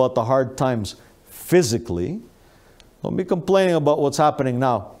complaining about the hard times physically. Don't be complaining about what's happening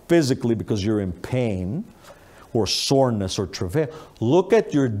now physically because you're in pain or soreness or travail. Look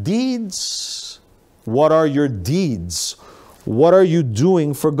at your deeds. What are your deeds? What are you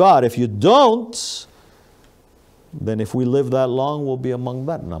doing for God? If you don't, then if we live that long, we'll be among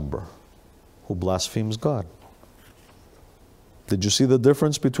that number who blasphemes God. Did you see the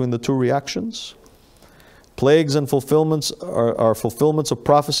difference between the two reactions? Plagues and fulfillments are fulfillments of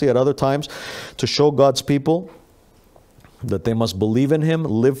prophecy at other times to show God's people that they must believe in Him,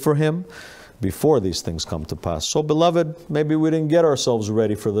 live for Him, before these things come to pass. So, beloved, maybe we didn't get ourselves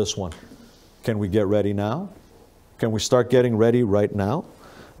ready for this one. Can we get ready now? Can we start getting ready right now?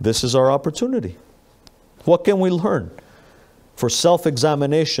 This is our opportunity. What can we learn for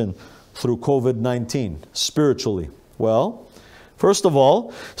self-examination through COVID-19 spiritually? Well, first of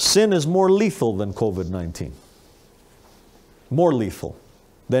all, sin is more lethal than COVID-19. More lethal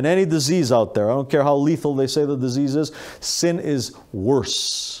than any disease out there. I don't care how lethal they say the disease is. Sin is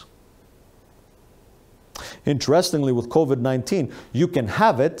worse. Interestingly, with COVID-19, you can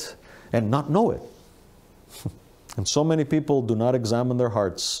have it and not know it. And so many people do not examine their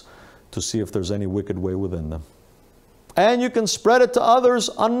hearts to see if there's any wicked way within them. And you can spread it to others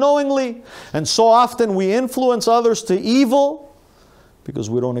unknowingly. And so often we influence others to evil because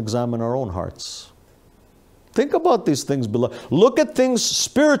we don't examine our own hearts. Think about these things below. Look at things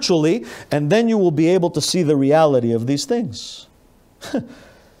spiritually, and then you will be able to see the reality of these things.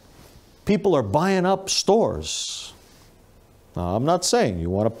 People are buying up stores. Now, I'm not saying you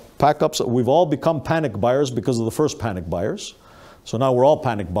want to pack up. We've all become panic buyers because of the first panic buyers. So now we're all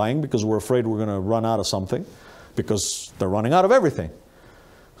panic buying because we're afraid we're going to run out of something because they're running out of everything.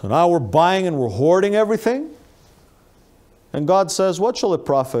 So now we're buying and we're hoarding everything. And God says, what shall it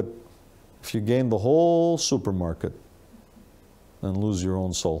profit if you gain the whole supermarket and lose your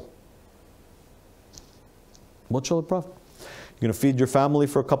own soul? What shall it profit? You're going to feed your family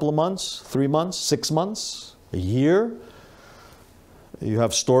for a couple of months, 3 months, 6 months, a year? You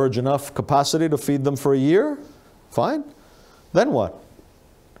have storage enough capacity to feed them for a year? Fine. Then what?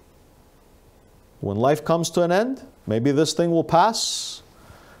 When life comes to an end, maybe this thing will pass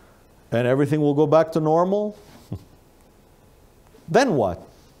and everything will go back to normal. Then what?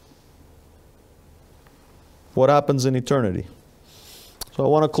 What happens in eternity? So I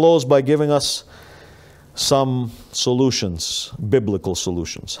want to close by giving us some solutions, biblical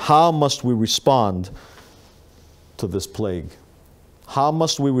solutions. How must we respond to this plague? How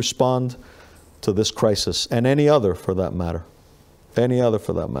must we respond to this crisis, and any other for that matter? Any other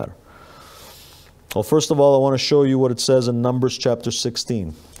for that matter. Well, first of all, I want to show you what it says in Numbers chapter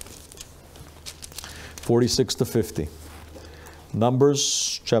 16, 46 to 50.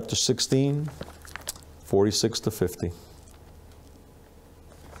 Numbers chapter 16, 46 to 50.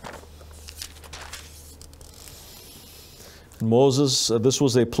 Moses, this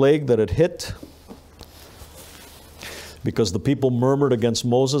was a plague that had hit because the people murmured against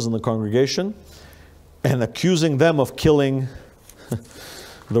Moses and the congregation and accusing them of killing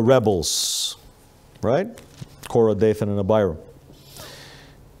the rebels, right? Korah, Dathan, and Abiram.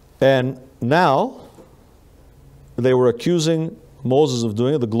 And now they were accusing Moses of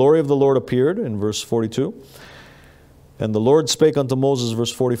doing it. The glory of the Lord appeared in verse 42. And the Lord spake unto Moses,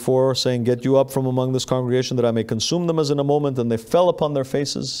 verse 44, saying, Get you up from among this congregation, that I may consume them as in a moment. And they fell upon their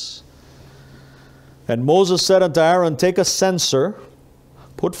faces. And Moses said unto Aaron, Take a censer,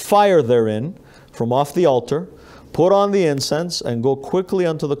 put fire therein from off the altar, put on the incense, and go quickly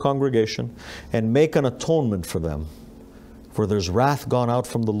unto the congregation, and make an atonement for them. For there's wrath gone out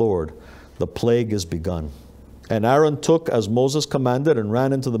from the Lord, the plague is begun. And Aaron took as Moses commanded, and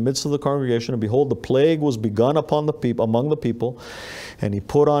ran into the midst of the congregation, and behold, the plague was begun upon the people, among the people. And he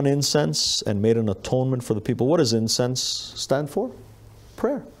put on incense and made an atonement for the people. What does incense stand for?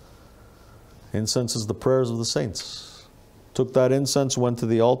 Prayer. Incense is the prayers of the saints. Took that incense, went to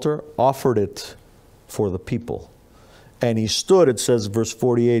the altar, offered it for the people. And he stood, it says, verse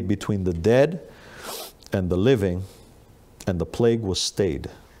 48, between the dead and the living, and the plague was stayed.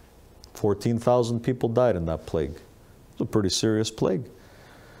 14,000 people died in that plague. It's a pretty serious plague.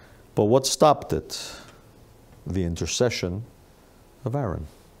 But what stopped it? The intercession of Aaron.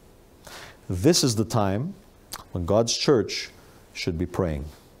 This is the time when God's church should be praying.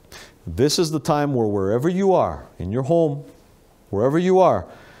 This is the time where wherever you are, in your home, wherever you are,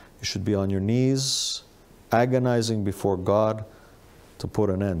 you should be on your knees, agonizing before God to put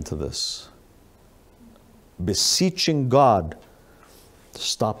an end to this. Beseeching God to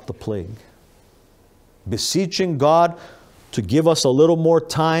stop the plague. Beseeching God to give us a little more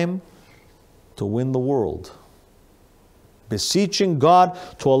time to win the world. Beseeching God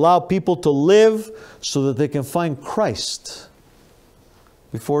to allow people to live so that they can find Christ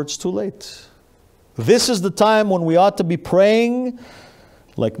before it's too late. This is the time when we ought to be praying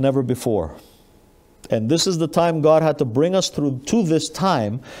like never before. And this is the time God had to bring us through to this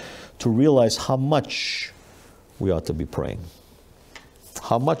time to realize how much we ought to be praying.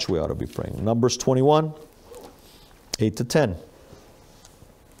 How much we ought to be praying. Numbers 21, 8 to 10.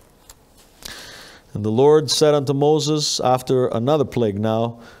 And the Lord said unto Moses, after another plague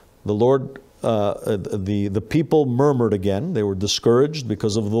now, the Lord, the people murmured again. They were discouraged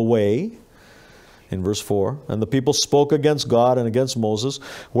because of the way. In verse 4, and the people spoke against God and against Moses.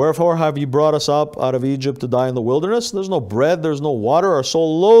 Wherefore have ye brought us up out of Egypt to die in the wilderness? There's no bread, there's no water. Our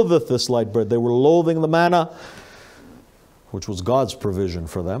soul loatheth this light bread. They were loathing the manna, which was God's provision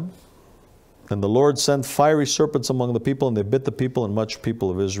for them. And the Lord sent fiery serpents among the people, and they bit the people, and much people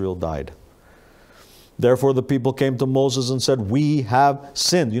of Israel died. Therefore the people came to Moses and said, We have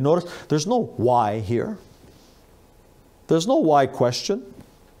sinned. You notice there's no why here. There's no why question.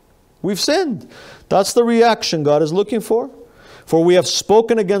 We've sinned. That's the reaction God is looking for. For we have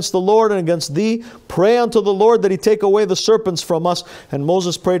spoken against the Lord and against thee. Pray unto the Lord that he take away the serpents from us. And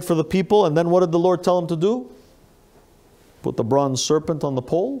Moses prayed for the people. And then what did the Lord tell him to do? Put the bronze serpent on the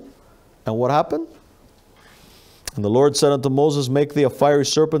pole. And what happened? And the Lord said unto Moses, Make thee a fiery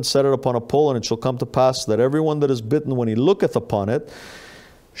serpent, set it upon a pole, and it shall come to pass that everyone that is bitten, when he looketh upon it,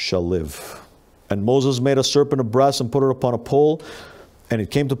 shall live. And Moses made a serpent of brass and put it upon a pole. And it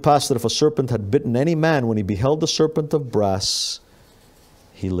came to pass that if a serpent had bitten any man, when he beheld the serpent of brass,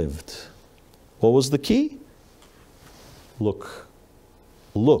 he lived. What was the key? Look.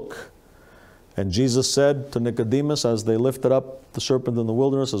 Look. And Jesus said to Nicodemus, as they lifted up the serpent in the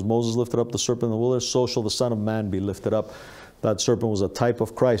wilderness, as Moses lifted up the serpent in the wilderness, so shall the Son of Man be lifted up, That serpent was a type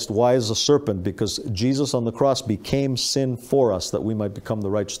of Christ. Why is a serpent? Because Jesus on the cross became sin for us, that we might become the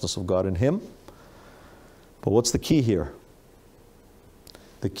righteousness of God in Him. But what's the key here?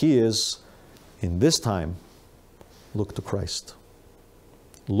 The key is, in this time, look to Christ.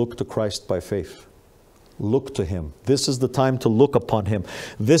 Look to Christ by faith. Look to Him. This is the time to look upon Him.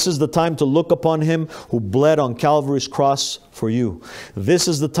 This is the time to look upon Him who bled on Calvary's cross for you. This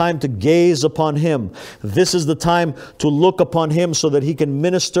is the time to gaze upon Him. This is the time to look upon Him so that He can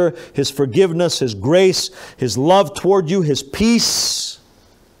minister His forgiveness, His grace, His love toward you, His peace.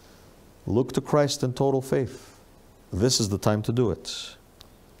 Look to Christ in total faith. This is the time to do it.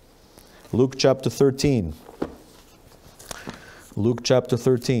 Luke chapter 13. Luke chapter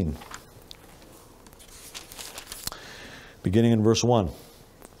 13. Beginning in verse 1.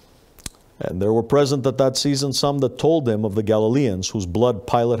 And there were present at that season some that told him of the Galileans, whose blood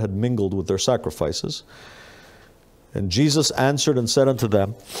Pilate had mingled with their sacrifices. And Jesus answered and said unto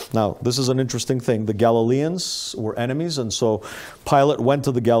them, now this is an interesting thing. The Galileans were enemies, and so Pilate went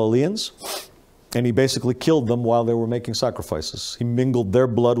to the Galileans, and he basically killed them while they were making sacrifices. He mingled their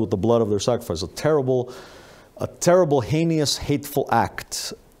blood with the blood of their sacrifice. A terrible, heinous, hateful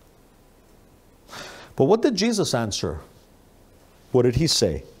act. But what did Jesus answer? What did He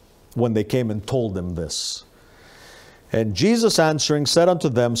say when they came and told Him this? And Jesus answering said unto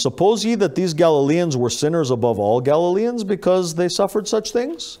them, suppose ye that these Galileans were sinners above all Galileans, because they suffered such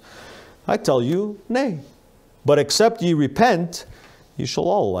things? I tell you, nay. But except ye repent, ye shall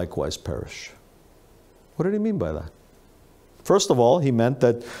all likewise perish. What did He mean by that? First of all, He meant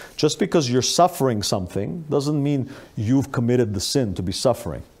that just because you're suffering something doesn't mean you've committed the sin to be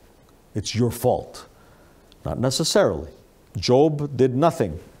suffering. It's your fault. Not necessarily. Job did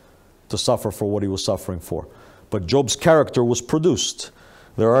nothing to suffer for what he was suffering for. But Job's character was produced.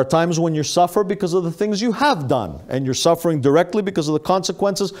 There are times when you suffer because of the things you have done, and you're suffering directly because of the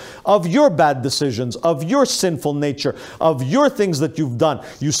consequences of your bad decisions, of your sinful nature, of your things that you've done.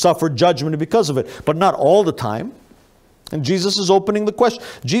 You suffer judgment because of it, but not all the time. And Jesus is opening the question.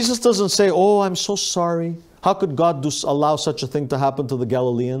 Jesus doesn't say, oh, I'm so sorry. How could God allow such a thing to happen to the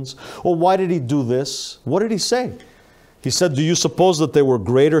Galileans? Or why did He do this? What did He say? He said, do you suppose that they were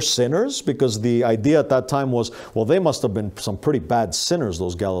greater sinners? Because the idea at that time was, well, they must have been some pretty bad sinners,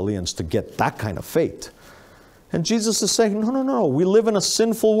 those Galileans, to get that kind of fate. And Jesus is saying, no. We live in a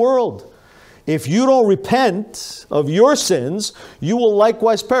sinful world. If you don't repent of your sins, you will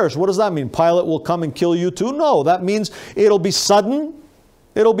likewise perish. What does that mean? Pilate will come and kill you too? No, that means it'll be sudden.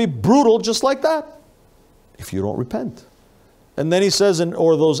 It'll be brutal just like that, if you don't repent. And then He says,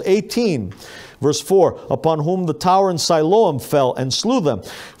 or those 18, verse 4, upon whom the tower in Siloam fell and slew them.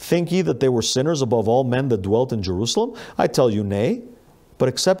 Think ye that they were sinners above all men that dwelt in Jerusalem? I tell you, nay. But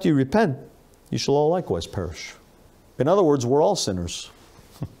except ye repent, ye shall all likewise perish. In other words, we're all sinners.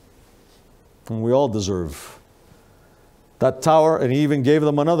 And we all deserve. That tower, and He even gave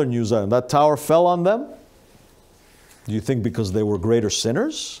them another news item. That tower fell on them. Do you think because they were greater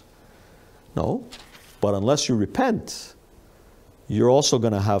sinners? No. But unless you repent, you're also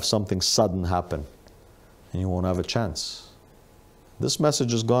going to have something sudden happen, and you won't have a chance. This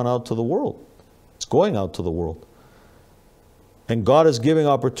message has gone out to the world. It's going out to the world. And God is giving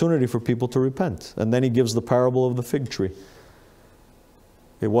opportunity for people to repent. And then He gives the parable of the fig tree.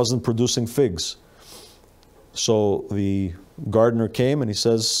 It wasn't producing figs. So the gardener came, and he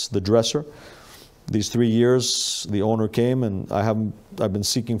says, the dresser, these 3 years the owner came, and I've been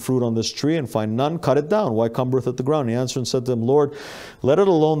seeking fruit on this tree and find none. Cut it down. Why cumbereth it the ground? He answered and said to him, Lord, let it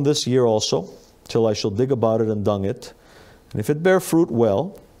alone this year also, till I shall dig about it and dung it. And if it bear fruit,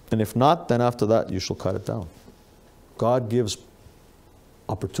 well, and if not, then after that you shall cut it down. God gives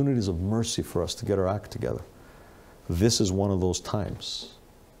opportunities of mercy for us to get our act together. This is one of those times.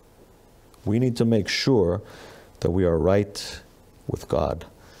 We need to make sure that we are right with God.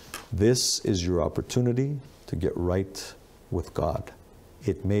 This is your opportunity to get right with God.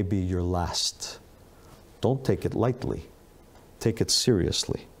 It may be your last. Don't take it lightly. Take it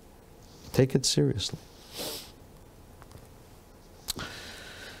seriously. Take it seriously.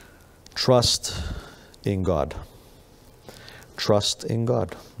 Trust in God. Trust in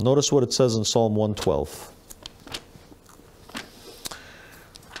God. Notice what it says in Psalm 112.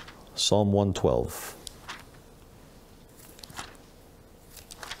 Psalm 112.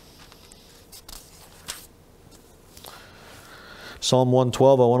 Psalm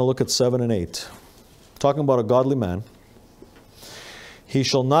 112, I want to look at 7 and 8. Talking about a godly man. He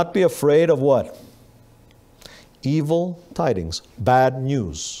shall not be afraid of what? Evil tidings. Bad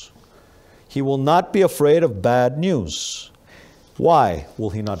news. He will not be afraid of bad news. Why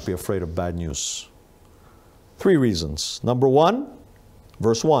will he not be afraid of bad news? Three reasons. Number one,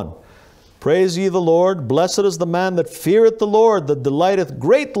 verse 1. Praise ye the Lord. Blessed is the man that feareth the Lord, that delighteth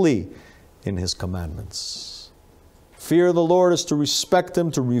greatly in His commandments. Fear the Lord is to respect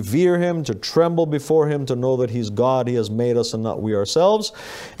Him, to revere Him, to tremble before Him, to know that He's God, He has made us and not we ourselves.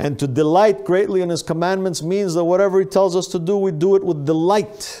 And to delight greatly in His commandments means that whatever He tells us to do, we do it with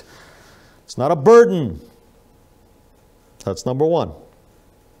delight. It's not a burden. That's number one.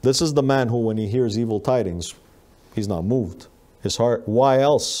 This is the man who, when he hears evil tidings, he's not moved. His heart, why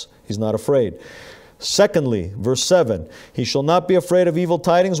else? He's not afraid. Secondly, verse 7, he shall not be afraid of evil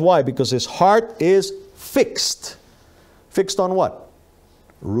tidings. Why? Because his heart is fixed. Fixed on what?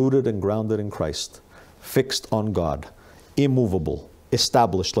 Rooted and grounded in Christ. Fixed on God. Immovable.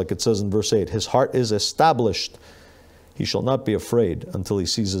 Established, like it says in verse 8. His heart is established. He shall not be afraid until he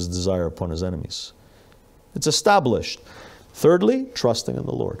sees his desire upon his enemies. It's established. Thirdly, trusting in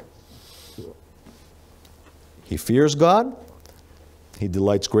the Lord. He fears God. He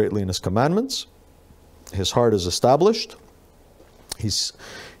delights greatly in His commandments. His heart is established. His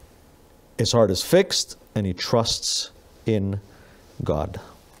heart is fixed, and he trusts in God.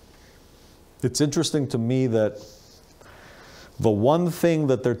 It's interesting to me that the one thing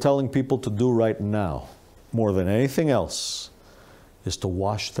that they're telling people to do right now, more than anything else, is to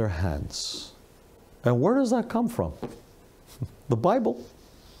wash their hands. And where does that come from? The Bible.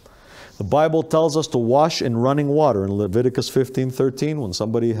 The Bible tells us to wash in running water. In Leviticus 15:13, when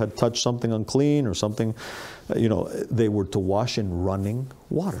somebody had touched something unclean or something, they were to wash in running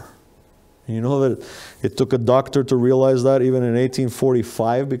water. And you know that it took a doctor to realize that even in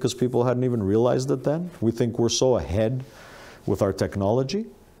 1845, because people hadn't even realized it then. We think we're so ahead with our technology.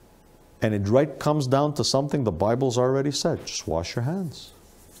 And it comes down to something the Bible's already said. Just wash your hands.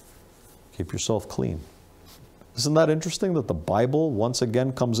 Keep yourself clean. Isn't that interesting that the Bible once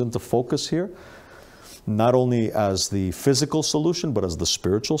again comes into focus here? Not only as the physical solution, but as the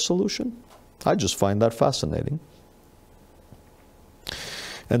spiritual solution. I just find that fascinating.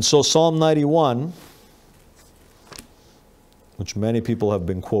 And so Psalm 91, which many people have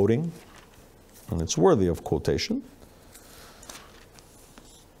been quoting, and it's worthy of quotation.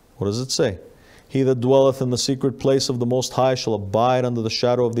 What does it say? He that dwelleth in the secret place of the Most High shall abide under the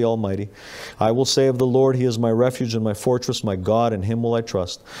shadow of the Almighty. I will say of the Lord, He is my refuge and my fortress, my God, in Him will I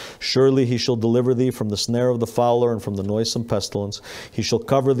trust. Surely He shall deliver thee from the snare of the fowler and from the noisome pestilence. He shall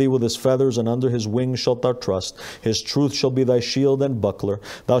cover thee with His feathers, and under His wings shalt thou trust. His truth shall be thy shield and buckler.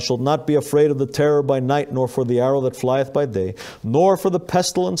 Thou shalt not be afraid of the terror by night, nor for the arrow that flieth by day, nor for the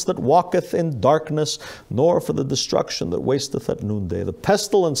pestilence that walketh in darkness, nor for the destruction that wasteth at noonday. The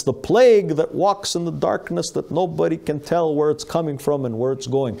pestilence, the plague that walks in the darkness, that nobody can tell where it's coming from and where it's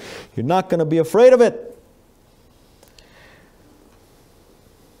going. You're not going to be afraid of it.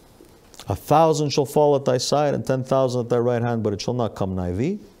 1,000 shall fall at thy side, and 10,000 at thy right hand, but it shall not come nigh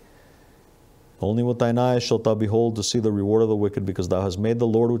thee. Only with thine eyes shalt thou behold to see the reward of the wicked, because thou hast made the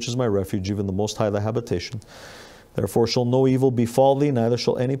Lord, which is my refuge, even the Most High, thy habitation. Therefore shall no evil befall thee, neither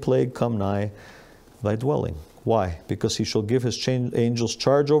shall any plague come nigh thy dwelling. Why? Because He shall give His angels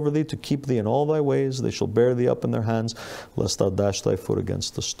charge over thee to keep thee in all thy ways. They shall bear thee up in their hands, lest thou dash thy foot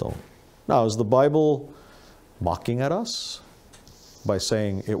against a stone. Now, is the Bible mocking at us by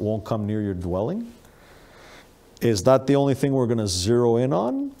saying it won't come near your dwelling? Is that the only thing we're going to zero in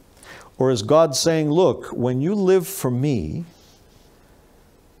on? Or is God saying, look, when you live for me,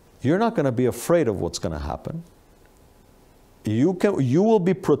 you're not going to be afraid of what's going to happen. You will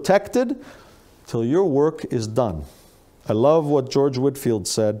be protected till your work is done. I love what George Whitefield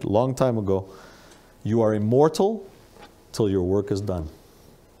said a long time ago. You are immortal till your work is done.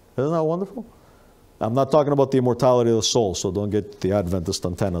 Isn't that wonderful? I'm not talking about the immortality of the soul, so don't get the Adventist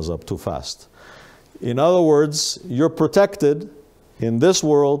antennas up too fast. In other words, you're protected in this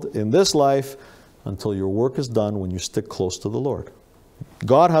world, in this life, until your work is done when you stick close to the Lord.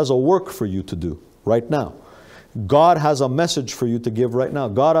 God has a work for you to do right now. God has a message for you to give right now.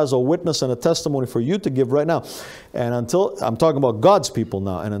 God has a witness and a testimony for you to give right now. And until, I'm talking about God's people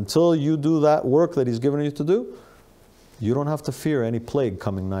now, and until you do that work that He's given you to do, you don't have to fear any plague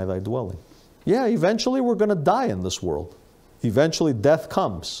coming nigh thy dwelling. Yeah, eventually we're going to die in this world. Eventually death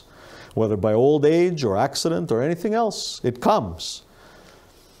comes. Whether by old age or accident or anything else, it comes.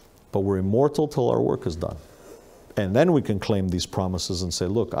 But we're immortal till our work is done. And then we can claim these promises and say,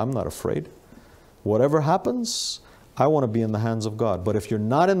 look, I'm not afraid. Whatever happens, I want to be in the hands of God. But if you're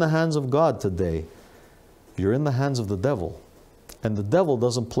not in the hands of God today, you're in the hands of the devil. And the devil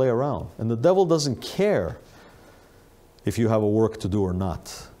doesn't play around. And the devil doesn't care if you have a work to do or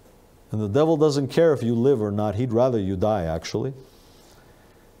not. And the devil doesn't care if you live or not. He'd rather you die, actually.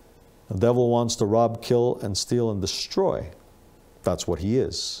 The devil wants to rob, kill, and steal, and destroy. That's what he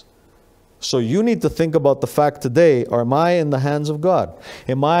is. So you need to think about the fact today, am I in the hands of God?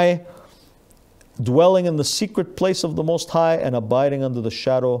 Am I dwelling in the secret place of the Most High and abiding under the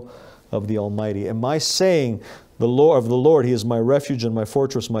shadow of the Almighty? Am I saying, the Lord, He is my refuge and my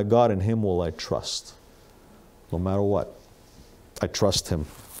fortress, my God, in Him will I trust? No matter what, I trust Him.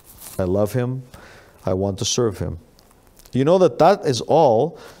 I love Him. I want to serve Him. You know that is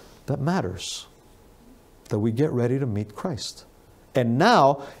all that matters. That we get ready to meet Christ. And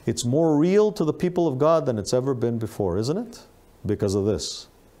now, it's more real to the people of God than it's ever been before, isn't it? Because of this.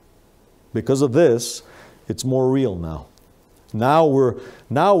 Because of this, it's more real now. Now we're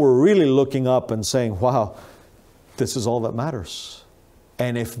really looking up and saying, wow, this is all that matters.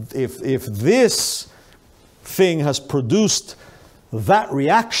 And if this thing has produced that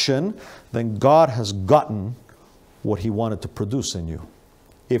reaction, then God has gotten what He wanted to produce in you.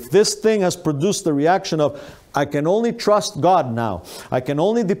 If this thing has produced the reaction of, I can only trust God now. I can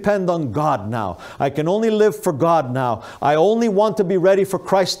only depend on God now. I can only live for God now. I only want to be ready for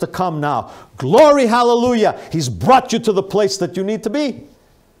Christ to come now. Glory, hallelujah. He's brought you to the place that you need to be.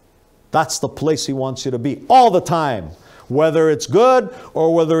 That's the place He wants you to be all the time. Whether it's good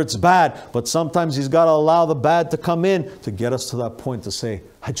or whether it's bad. But sometimes He's got to allow the bad to come in to get us to that point to say,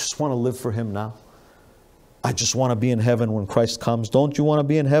 I just want to live for Him now. I just want to be in heaven when Christ comes. Don't you want to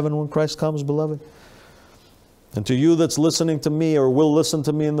be in heaven when Christ comes, beloved? And to you that's listening to me or will listen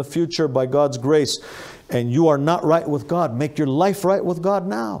to me in the future by God's grace, and you are not right with God, make your life right with God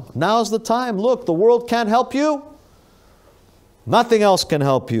now. Now's the time. Look, the world can't help you. Nothing else can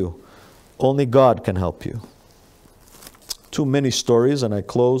help you. Only God can help you. Two mini stories, and I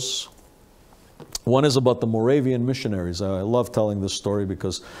close. One is about the Moravian missionaries. I love telling this story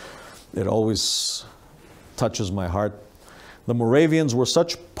because it always touches my heart. The Moravians were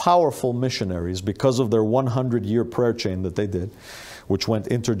such powerful missionaries because of their 100-year prayer chain that they did, which went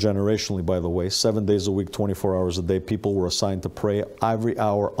intergenerationally, by the way. 7 days a week, 24 hours a day. People were assigned to pray every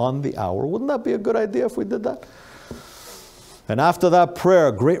hour on the hour. Wouldn't that be a good idea if we did that? And after that prayer,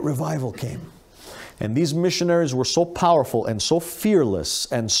 a great revival came. And these missionaries were so powerful and so fearless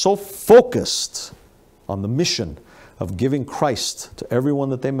and so focused on the mission of giving Christ to everyone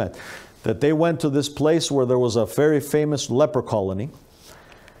that they met, that they went to this place where there was a very famous leper colony.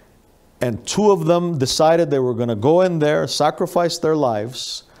 And two of them decided they were going to go in there, sacrifice their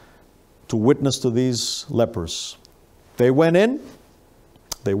lives to witness to these lepers. They went in,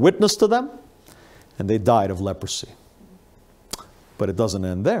 they witnessed to them, and they died of leprosy. But it doesn't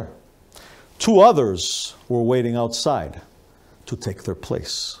end there. Two others were waiting outside to take their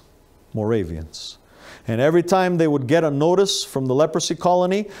place, Moravians. And every time they would get a notice from the leprosy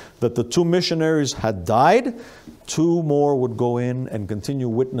colony that the two missionaries had died, two more would go in and continue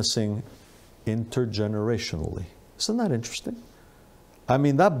witnessing intergenerationally. Isn't that interesting? I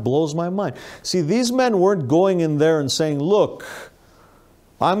mean, that blows my mind. See, these men weren't going in there and saying, look,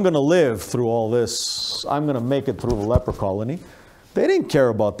 I'm going to live through all this. I'm going to make it through the leper colony. They didn't care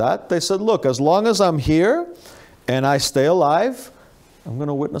about that. They said, look, as long as I'm here and I stay alive, I'm going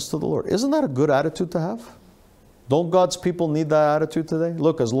to witness to the Lord. Isn't that a good attitude to have? Don't God's people need that attitude today?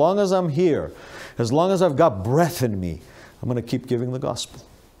 Look, as long as I'm here, as long as I've got breath in me, I'm going to keep giving the gospel.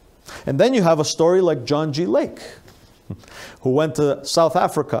 And then you have a story like John G. Lake, who went to South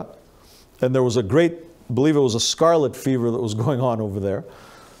Africa, and there was a great, I believe it was a scarlet fever that was going on over there.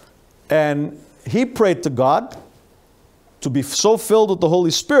 And he prayed to God to be so filled with the Holy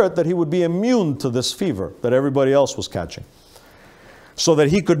Spirit that he would be immune to this fever that everybody else was catching, so that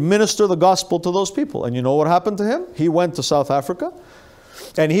he could minister the gospel to those people. And you know what happened to him? He went to South Africa,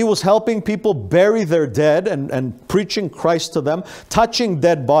 and he was helping people bury their dead and preaching Christ to them, touching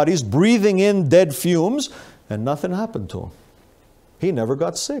dead bodies, breathing in dead fumes, and nothing happened to him. He never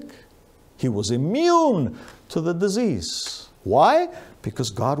got sick. He was immune to the disease. Why?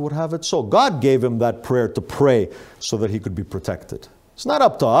 Because God would have it so. God gave him that prayer to pray so that he could be protected. It's not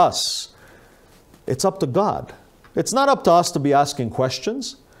up to us. It's up to God. It's not up to us to be asking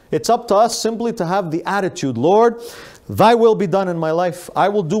questions. It's up to us simply to have the attitude, Lord, Thy will be done in my life. I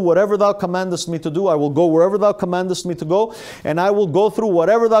will do whatever Thou commandest me to do. I will go wherever Thou commandest me to go. And I will go through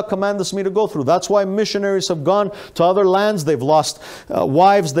whatever Thou commandest me to go through. That's why missionaries have gone to other lands. They've lost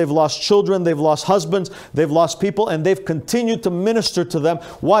wives. They've lost children. They've lost husbands. They've lost people. And they've continued to minister to them.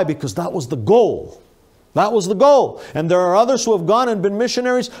 Why? Because that was the goal. That was the goal. And there are others who have gone and been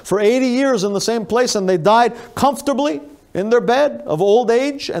missionaries for 80 years in the same place, and they died comfortably in their bed of old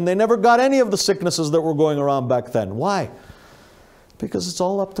age, and they never got any of the sicknesses that were going around back then. Why? Because it's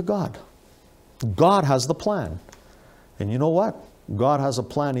all up to God. God has the plan. And you know what? God has a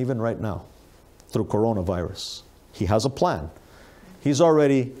plan even right now through coronavirus. He has a plan. He's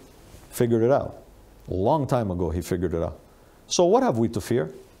already figured it out. A long time ago, He figured it out. So what have we to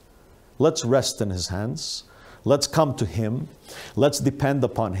fear? Let's rest in His hands. Let's come to Him. Let's depend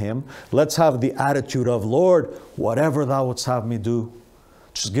upon Him. Let's have the attitude of, Lord, whatever Thou wouldst have me do,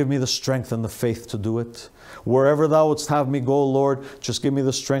 just give me the strength and the faith to do it. Wherever Thou wouldst have me go, Lord, just give me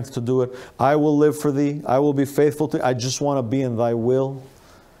the strength to do it. I will live for Thee. I will be faithful to Thee. I just want to be in Thy will.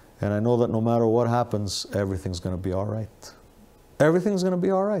 And I know that no matter what happens, everything's going to be all right. Everything's going to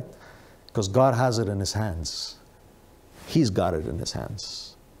be all right. Because God has it in His hands. He's got it in His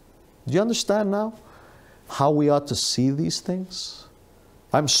hands. Do you understand now how we ought to see these things?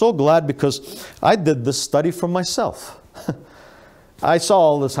 I'm so glad because I did this study for myself. I saw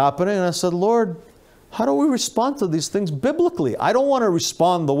all this happening and I said, Lord, how do we respond to these things biblically? I don't want to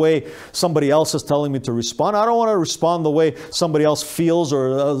respond the way somebody else is telling me to respond. I don't want to respond the way somebody else feels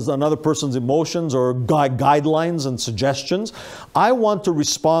or another person's emotions or guidelines and suggestions. I want to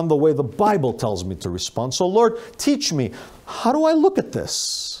respond the way the Bible tells me to respond. So Lord, teach me, how do I look at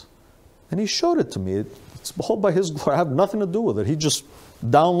this? And He showed it to me. It's all by His glory. I have nothing to do with it. He just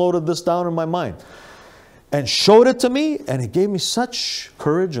downloaded this down in my mind and showed it to me, and it gave me such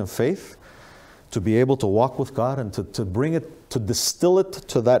courage and faith to be able to walk with God and to bring it, to distill it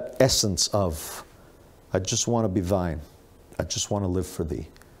to that essence of, I just want to be Thine. I just want to live for Thee.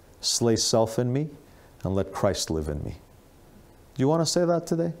 Slay self in me and let Christ live in me. Do you want to say that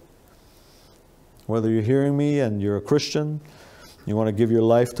today? Whether you're hearing me and you're a Christian, you want to give your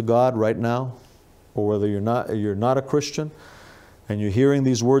life to God right now, or whether you're not a Christian, and you're hearing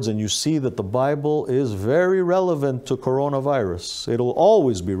these words and you see that the Bible is very relevant to coronavirus. It'll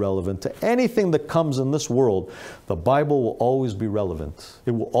always be relevant to anything that comes in this world. The Bible will always be relevant.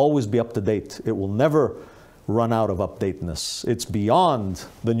 It will always be up to date. It will never run out of updateness. It's beyond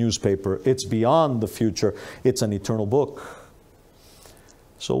the newspaper. It's beyond the future. It's an eternal book.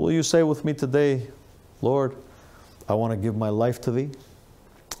 So will you say with me today, Lord, I want to give my life to Thee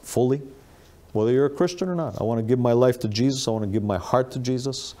fully? Whether you're a Christian or not, I want to give my life to Jesus. I want to give my heart to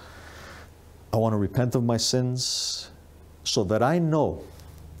Jesus. I want to repent of my sins so that I know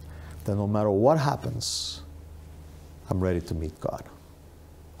that no matter what happens, I'm ready to meet God.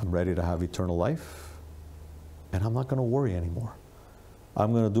 I'm ready to have eternal life, and I'm not going to worry anymore.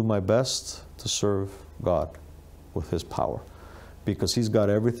 I'm going to do my best to serve God with His power because He's got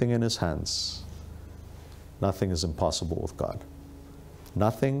everything in His hands. Nothing is impossible with God.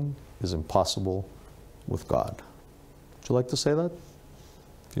 Nothing is impossible with God. Would you like to say that?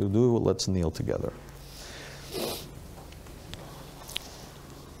 If you do, let's kneel together.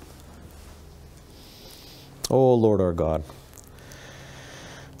 Oh Lord our God.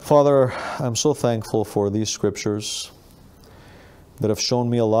 Father, I'm so thankful for these scriptures that have shown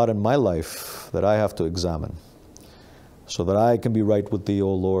me a lot in my life that I have to examine so that I can be right with Thee,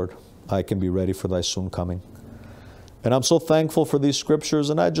 O Lord. I can be ready for Thy soon coming. And I'm so thankful for these scriptures,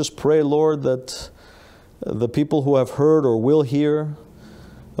 and I just pray, Lord, that the people who have heard or will hear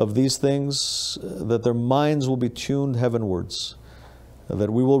of these things, that their minds will be tuned heavenwards, that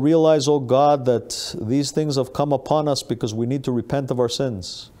we will realize, oh God, that these things have come upon us because we need to repent of our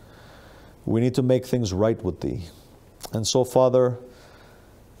sins. We need to make things right with Thee. And so, Father,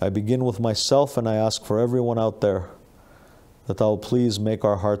 I begin with myself, and I ask for everyone out there that Thou will please make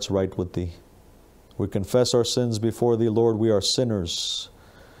our hearts right with Thee. We confess our sins before Thee, Lord. We are sinners.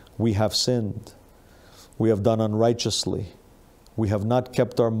 We have sinned. We have done unrighteously. We have not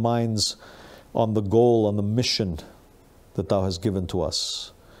kept our minds on the goal, on the mission that Thou hast given to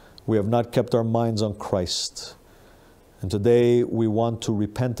us. We have not kept our minds on Christ. And today we want to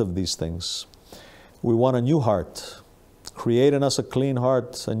repent of these things. We want a new heart. Create in us a clean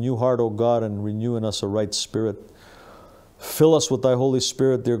heart, a new heart, O God, and renew in us a right spirit. Fill us with Thy Holy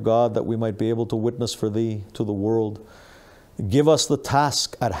Spirit, dear God, that we might be able to witness for Thee to the world. Give us the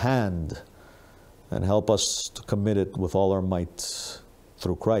task at hand and help us to commit it with all our might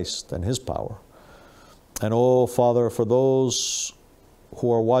through Christ and His power. And oh, Father, for those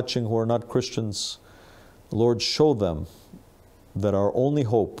who are watching who are not Christians, Lord, show them that our only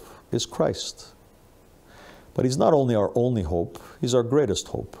hope is Christ. But He's not only our only hope, He's our greatest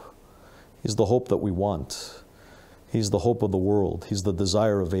hope. He's the hope that we want. He's the hope of the world. He's the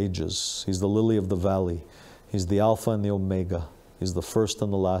desire of ages. He's the lily of the valley. He's the Alpha and the Omega. He's the first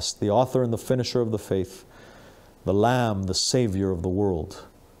and the last, the author and the finisher of the faith, the Lamb, the Savior of the world,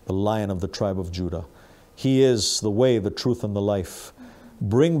 the Lion of the tribe of Judah. He is the way, the truth, and the life.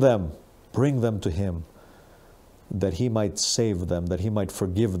 Bring them to Him, that He might save them, that He might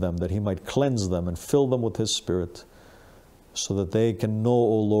forgive them, that He might cleanse them and fill them with His Spirit. so that they can know,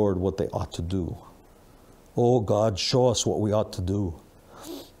 O Lord, what they ought to do. O God, show us what we ought to do.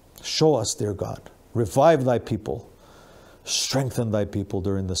 Show us, dear God. Revive thy people. Strengthen thy people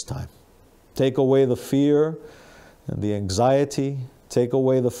during this time. Take away the fear and the anxiety. Take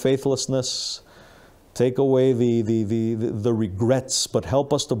away the faithlessness. Take away the regrets, but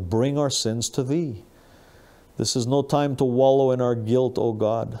help us to bring our sins to thee. This is no time to wallow in our guilt, O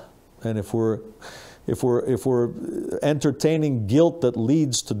God. And if we're entertaining guilt that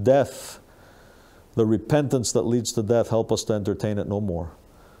leads to death, the repentance that leads to death, help us to entertain it no more.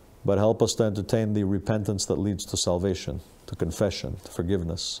 But help us to entertain the repentance that leads to salvation, to confession, to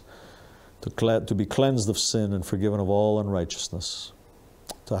forgiveness, to be cleansed of sin and forgiven of all unrighteousness,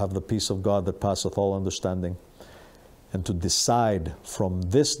 to have the peace of God that passeth all understanding, and to decide from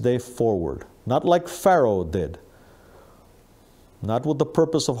this day forward, not like Pharaoh did, not with the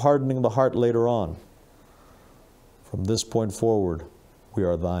purpose of hardening the heart later on. From this point forward, we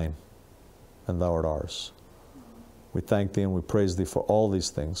are thine, and thou art ours. We thank thee and we praise thee for all these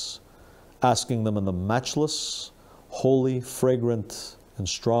things, asking them in the matchless, holy, fragrant, and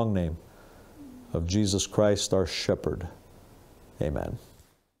strong name of Jesus Christ, our shepherd. Amen.